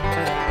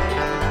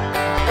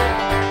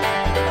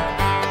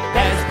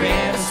 Has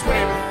been this way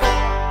before.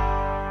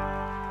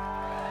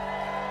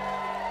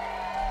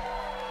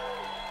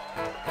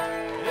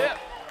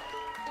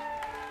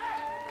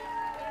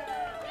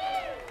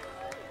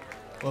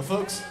 Well,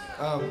 folks,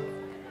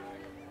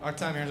 our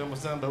time here is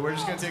almost done, but we're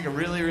just going to take a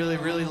really, really,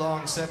 really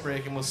long set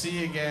break, and we'll see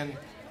you again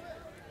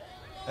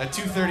at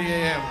 2:30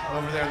 a.m.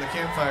 over there on the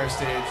campfire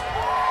stage.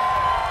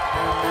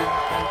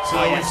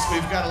 So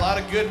we've got a lot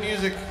of good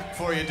music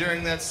for you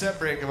during that set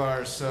break of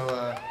ours, so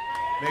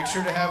make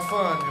sure to have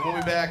fun, and we'll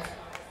be back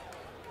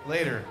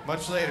later,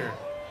 much later.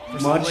 For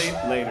some late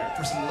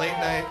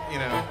night, you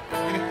know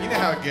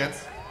how it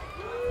gets.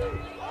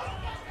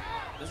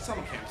 This is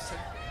summer camp.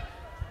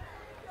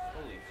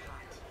 Holy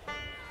hot.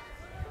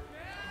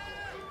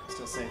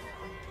 Still safe.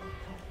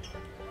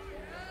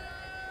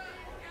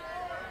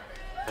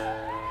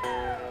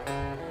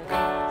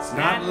 It's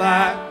not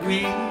like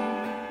we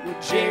were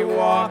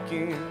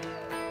jaywalking.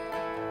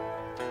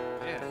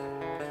 Yeah.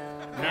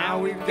 Now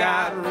we've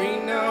got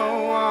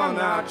Reno on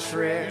our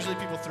trail. Usually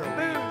people throw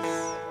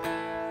weeds.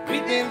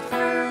 We've been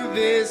through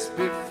this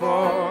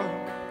before,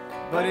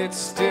 but it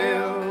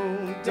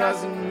still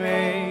doesn't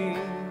make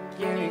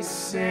any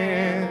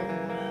sense.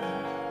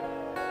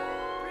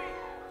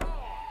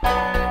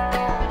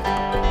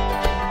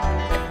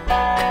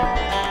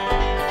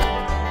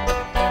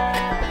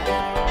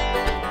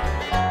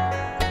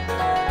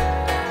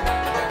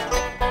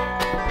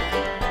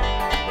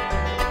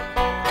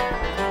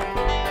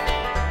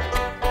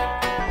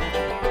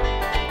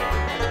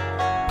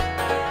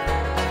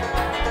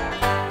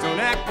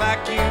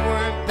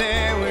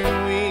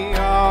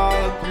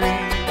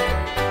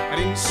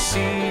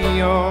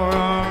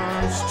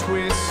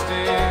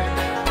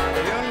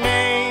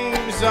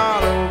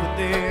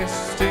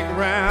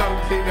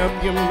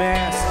 Up your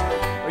mess,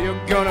 or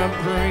you're gonna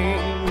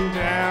bring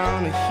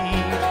down the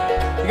heat.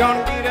 You're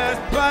gonna get us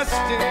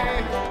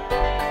busted.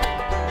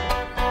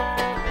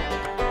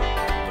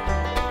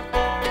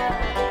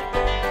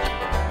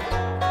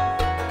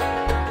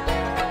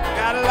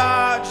 Got a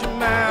large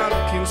amount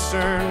of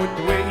concern with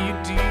the way you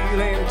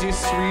deal and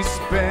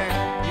disrespect.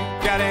 You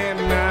got a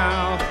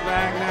mouth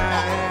like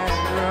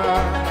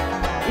Niagara,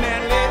 and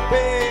that little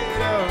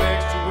bit of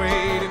extra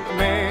weight if the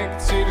man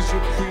considers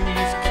your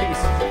previous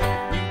cases.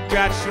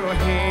 Got your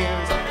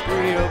hands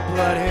real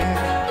bloody.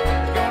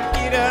 You're gonna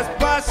get us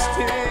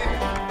busted.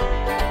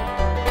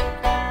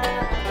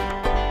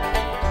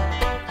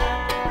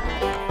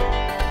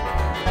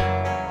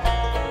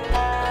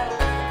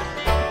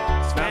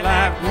 It's not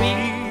like we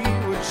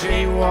were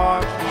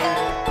jaywalking.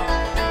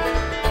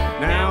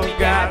 Now we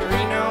got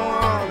Reno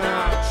on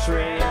our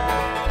trail.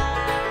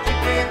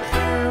 We've been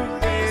through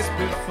this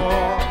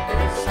before, but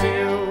it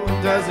still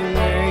doesn't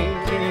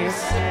make any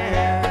sense.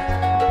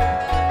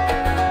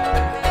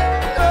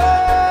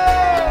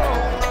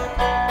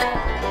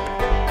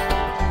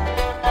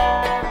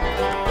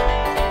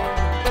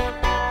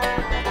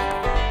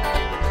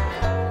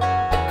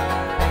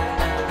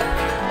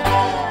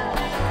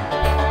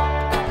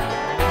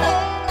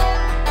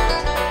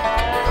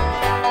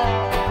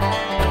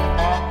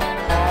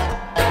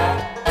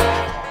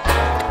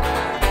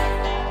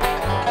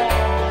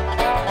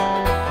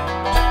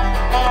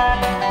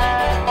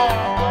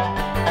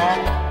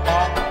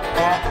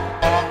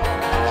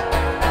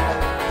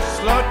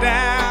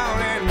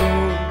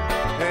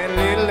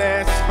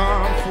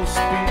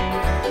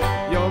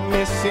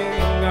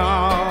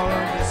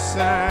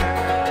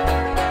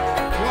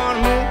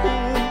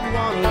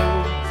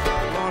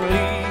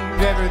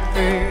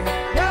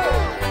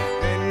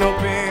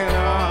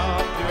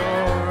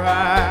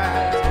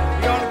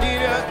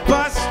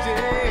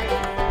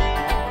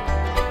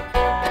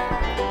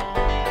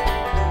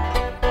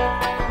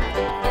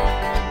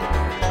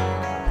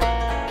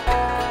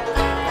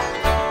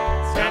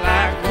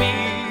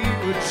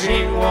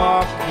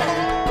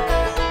 jaywalking.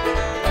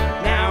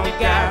 Now we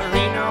got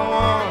Reno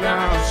on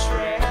our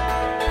trail.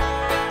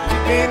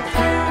 We've been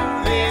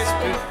through this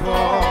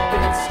before, but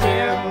it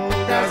still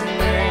doesn't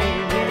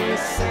make any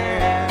sense.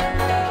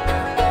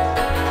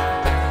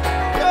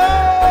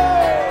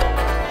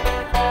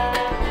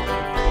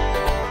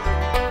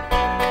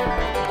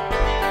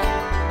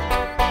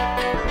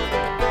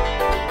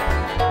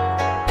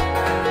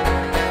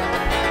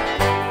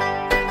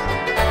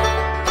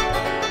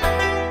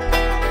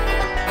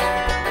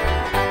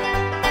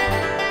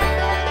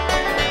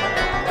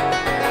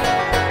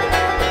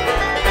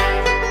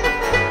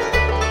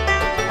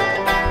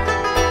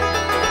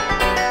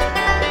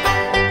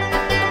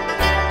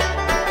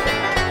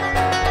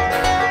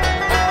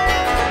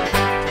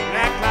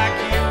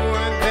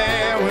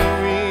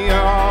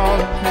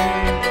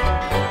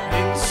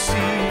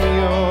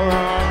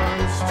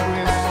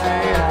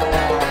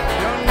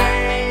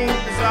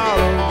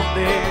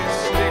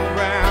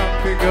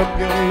 Up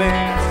your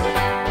lens,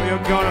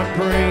 we're gonna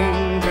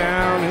bring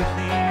down the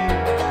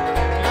heat.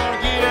 You're gonna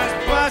get us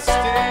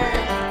busted,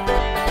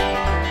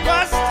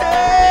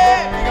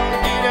 busted. You're gonna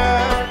get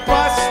us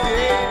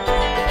busted.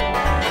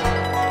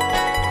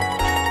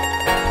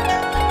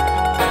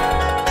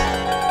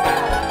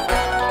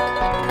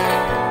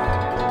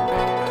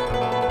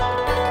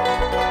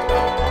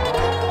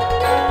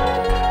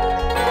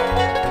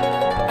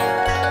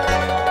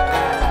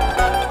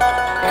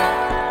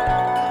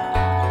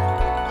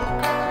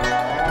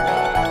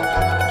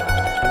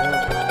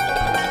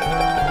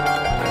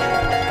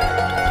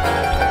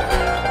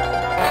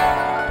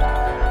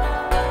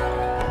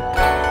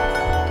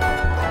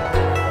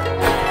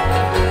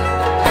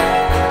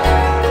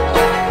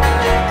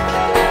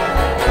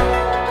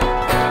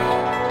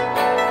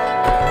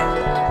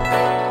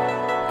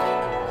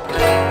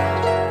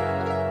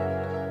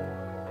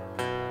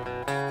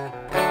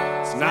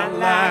 It's not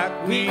like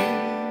we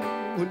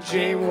were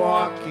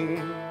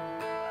jaywalking.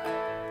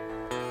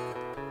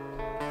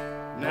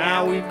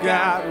 Now we've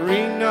got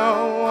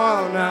Reno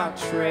on our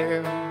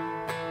trail.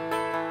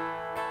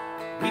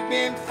 We've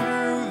been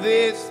through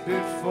this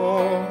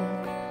before,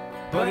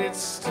 but it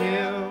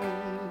still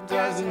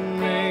doesn't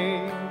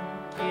make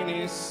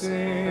any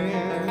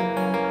sense.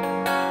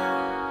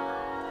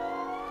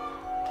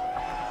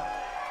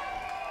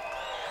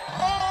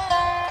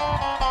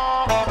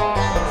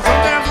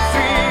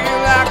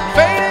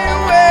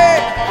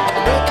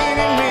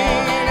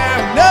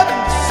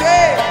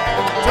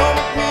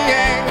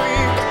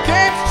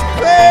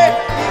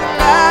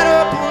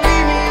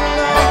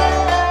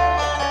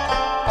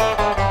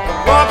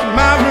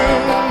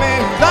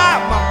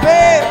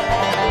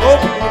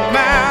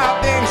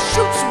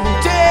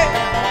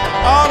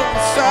 All of a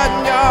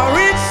sudden you're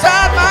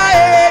inside my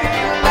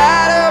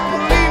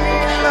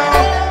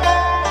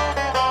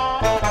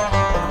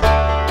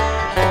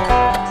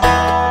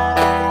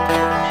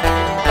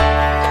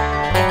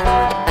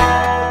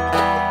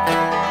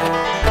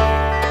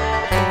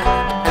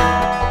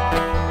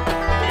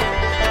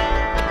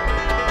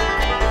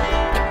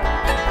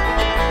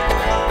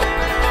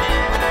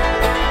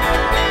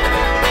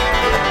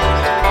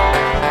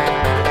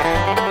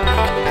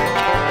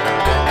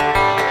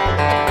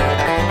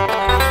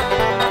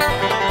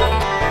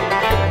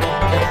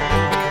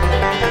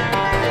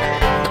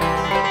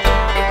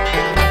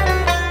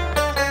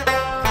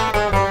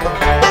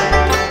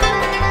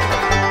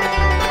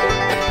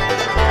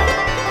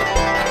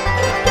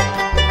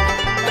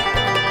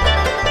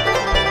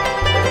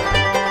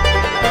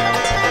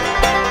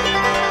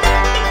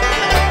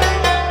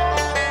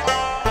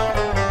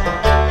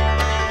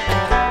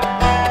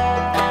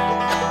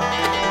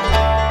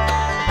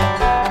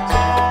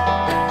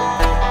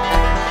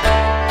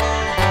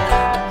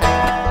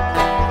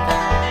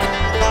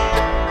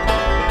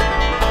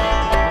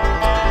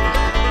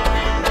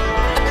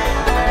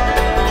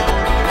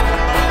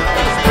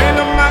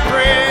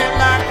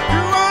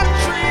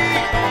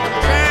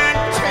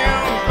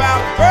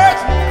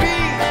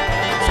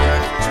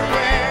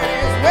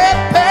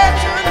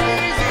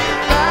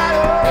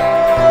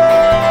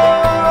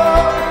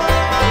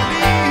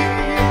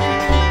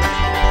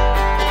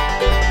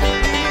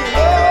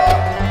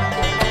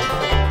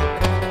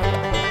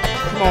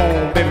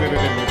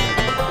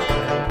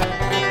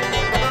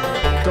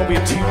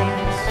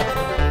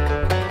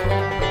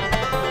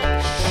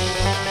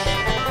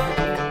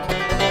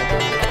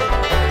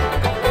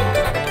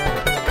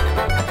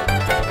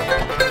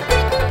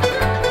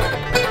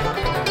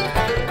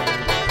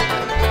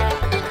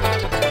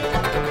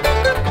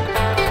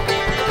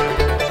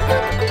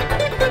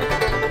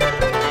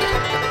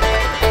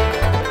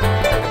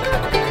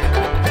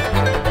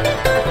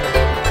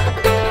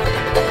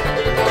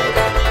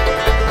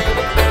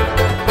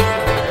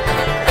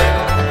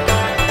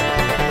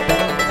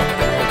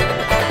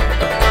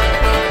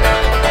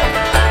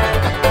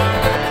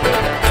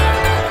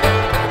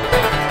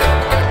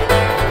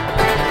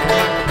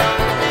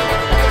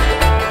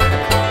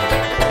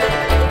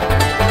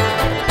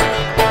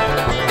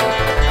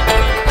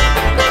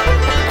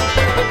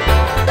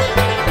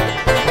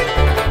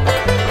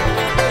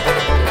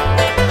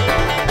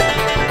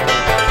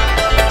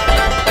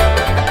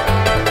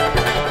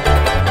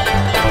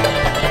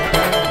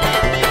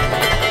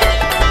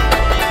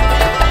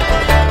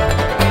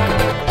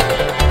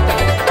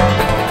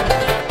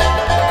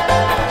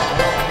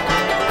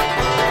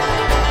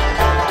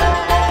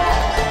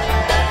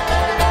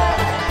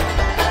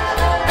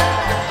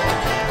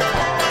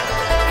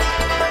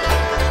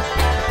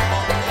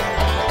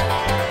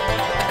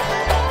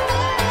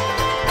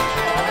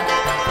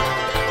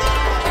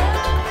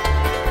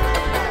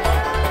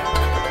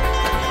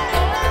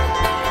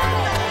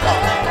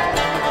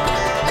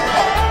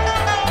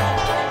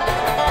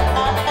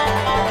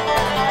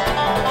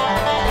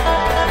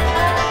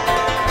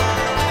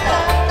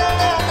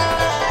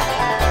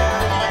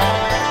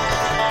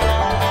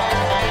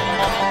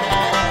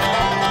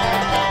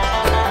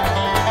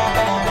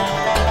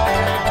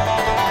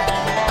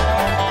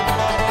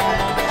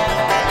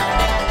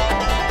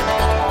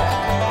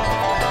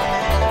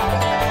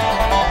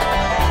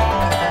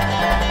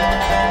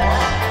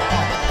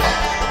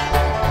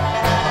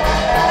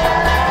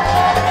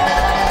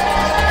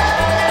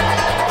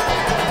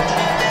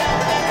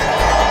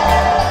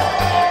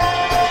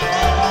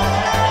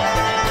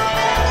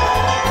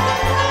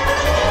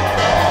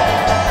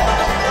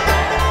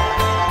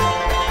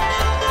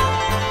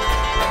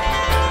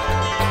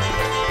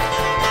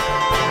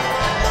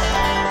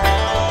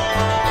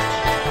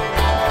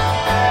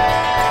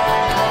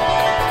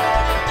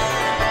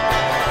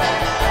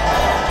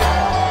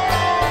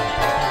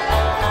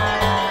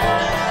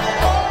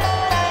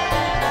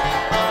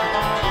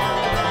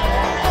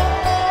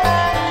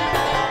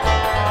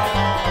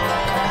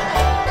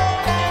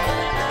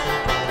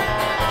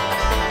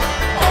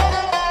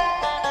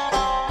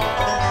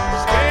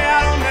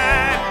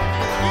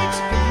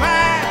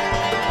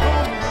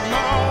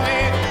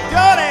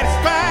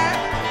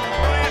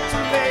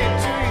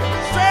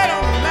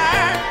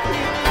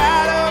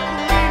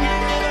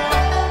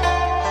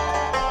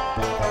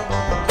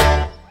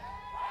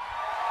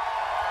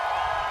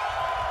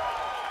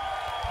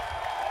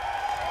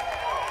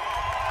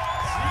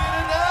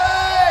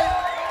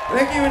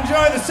Thank you.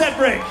 Enjoy the set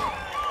break.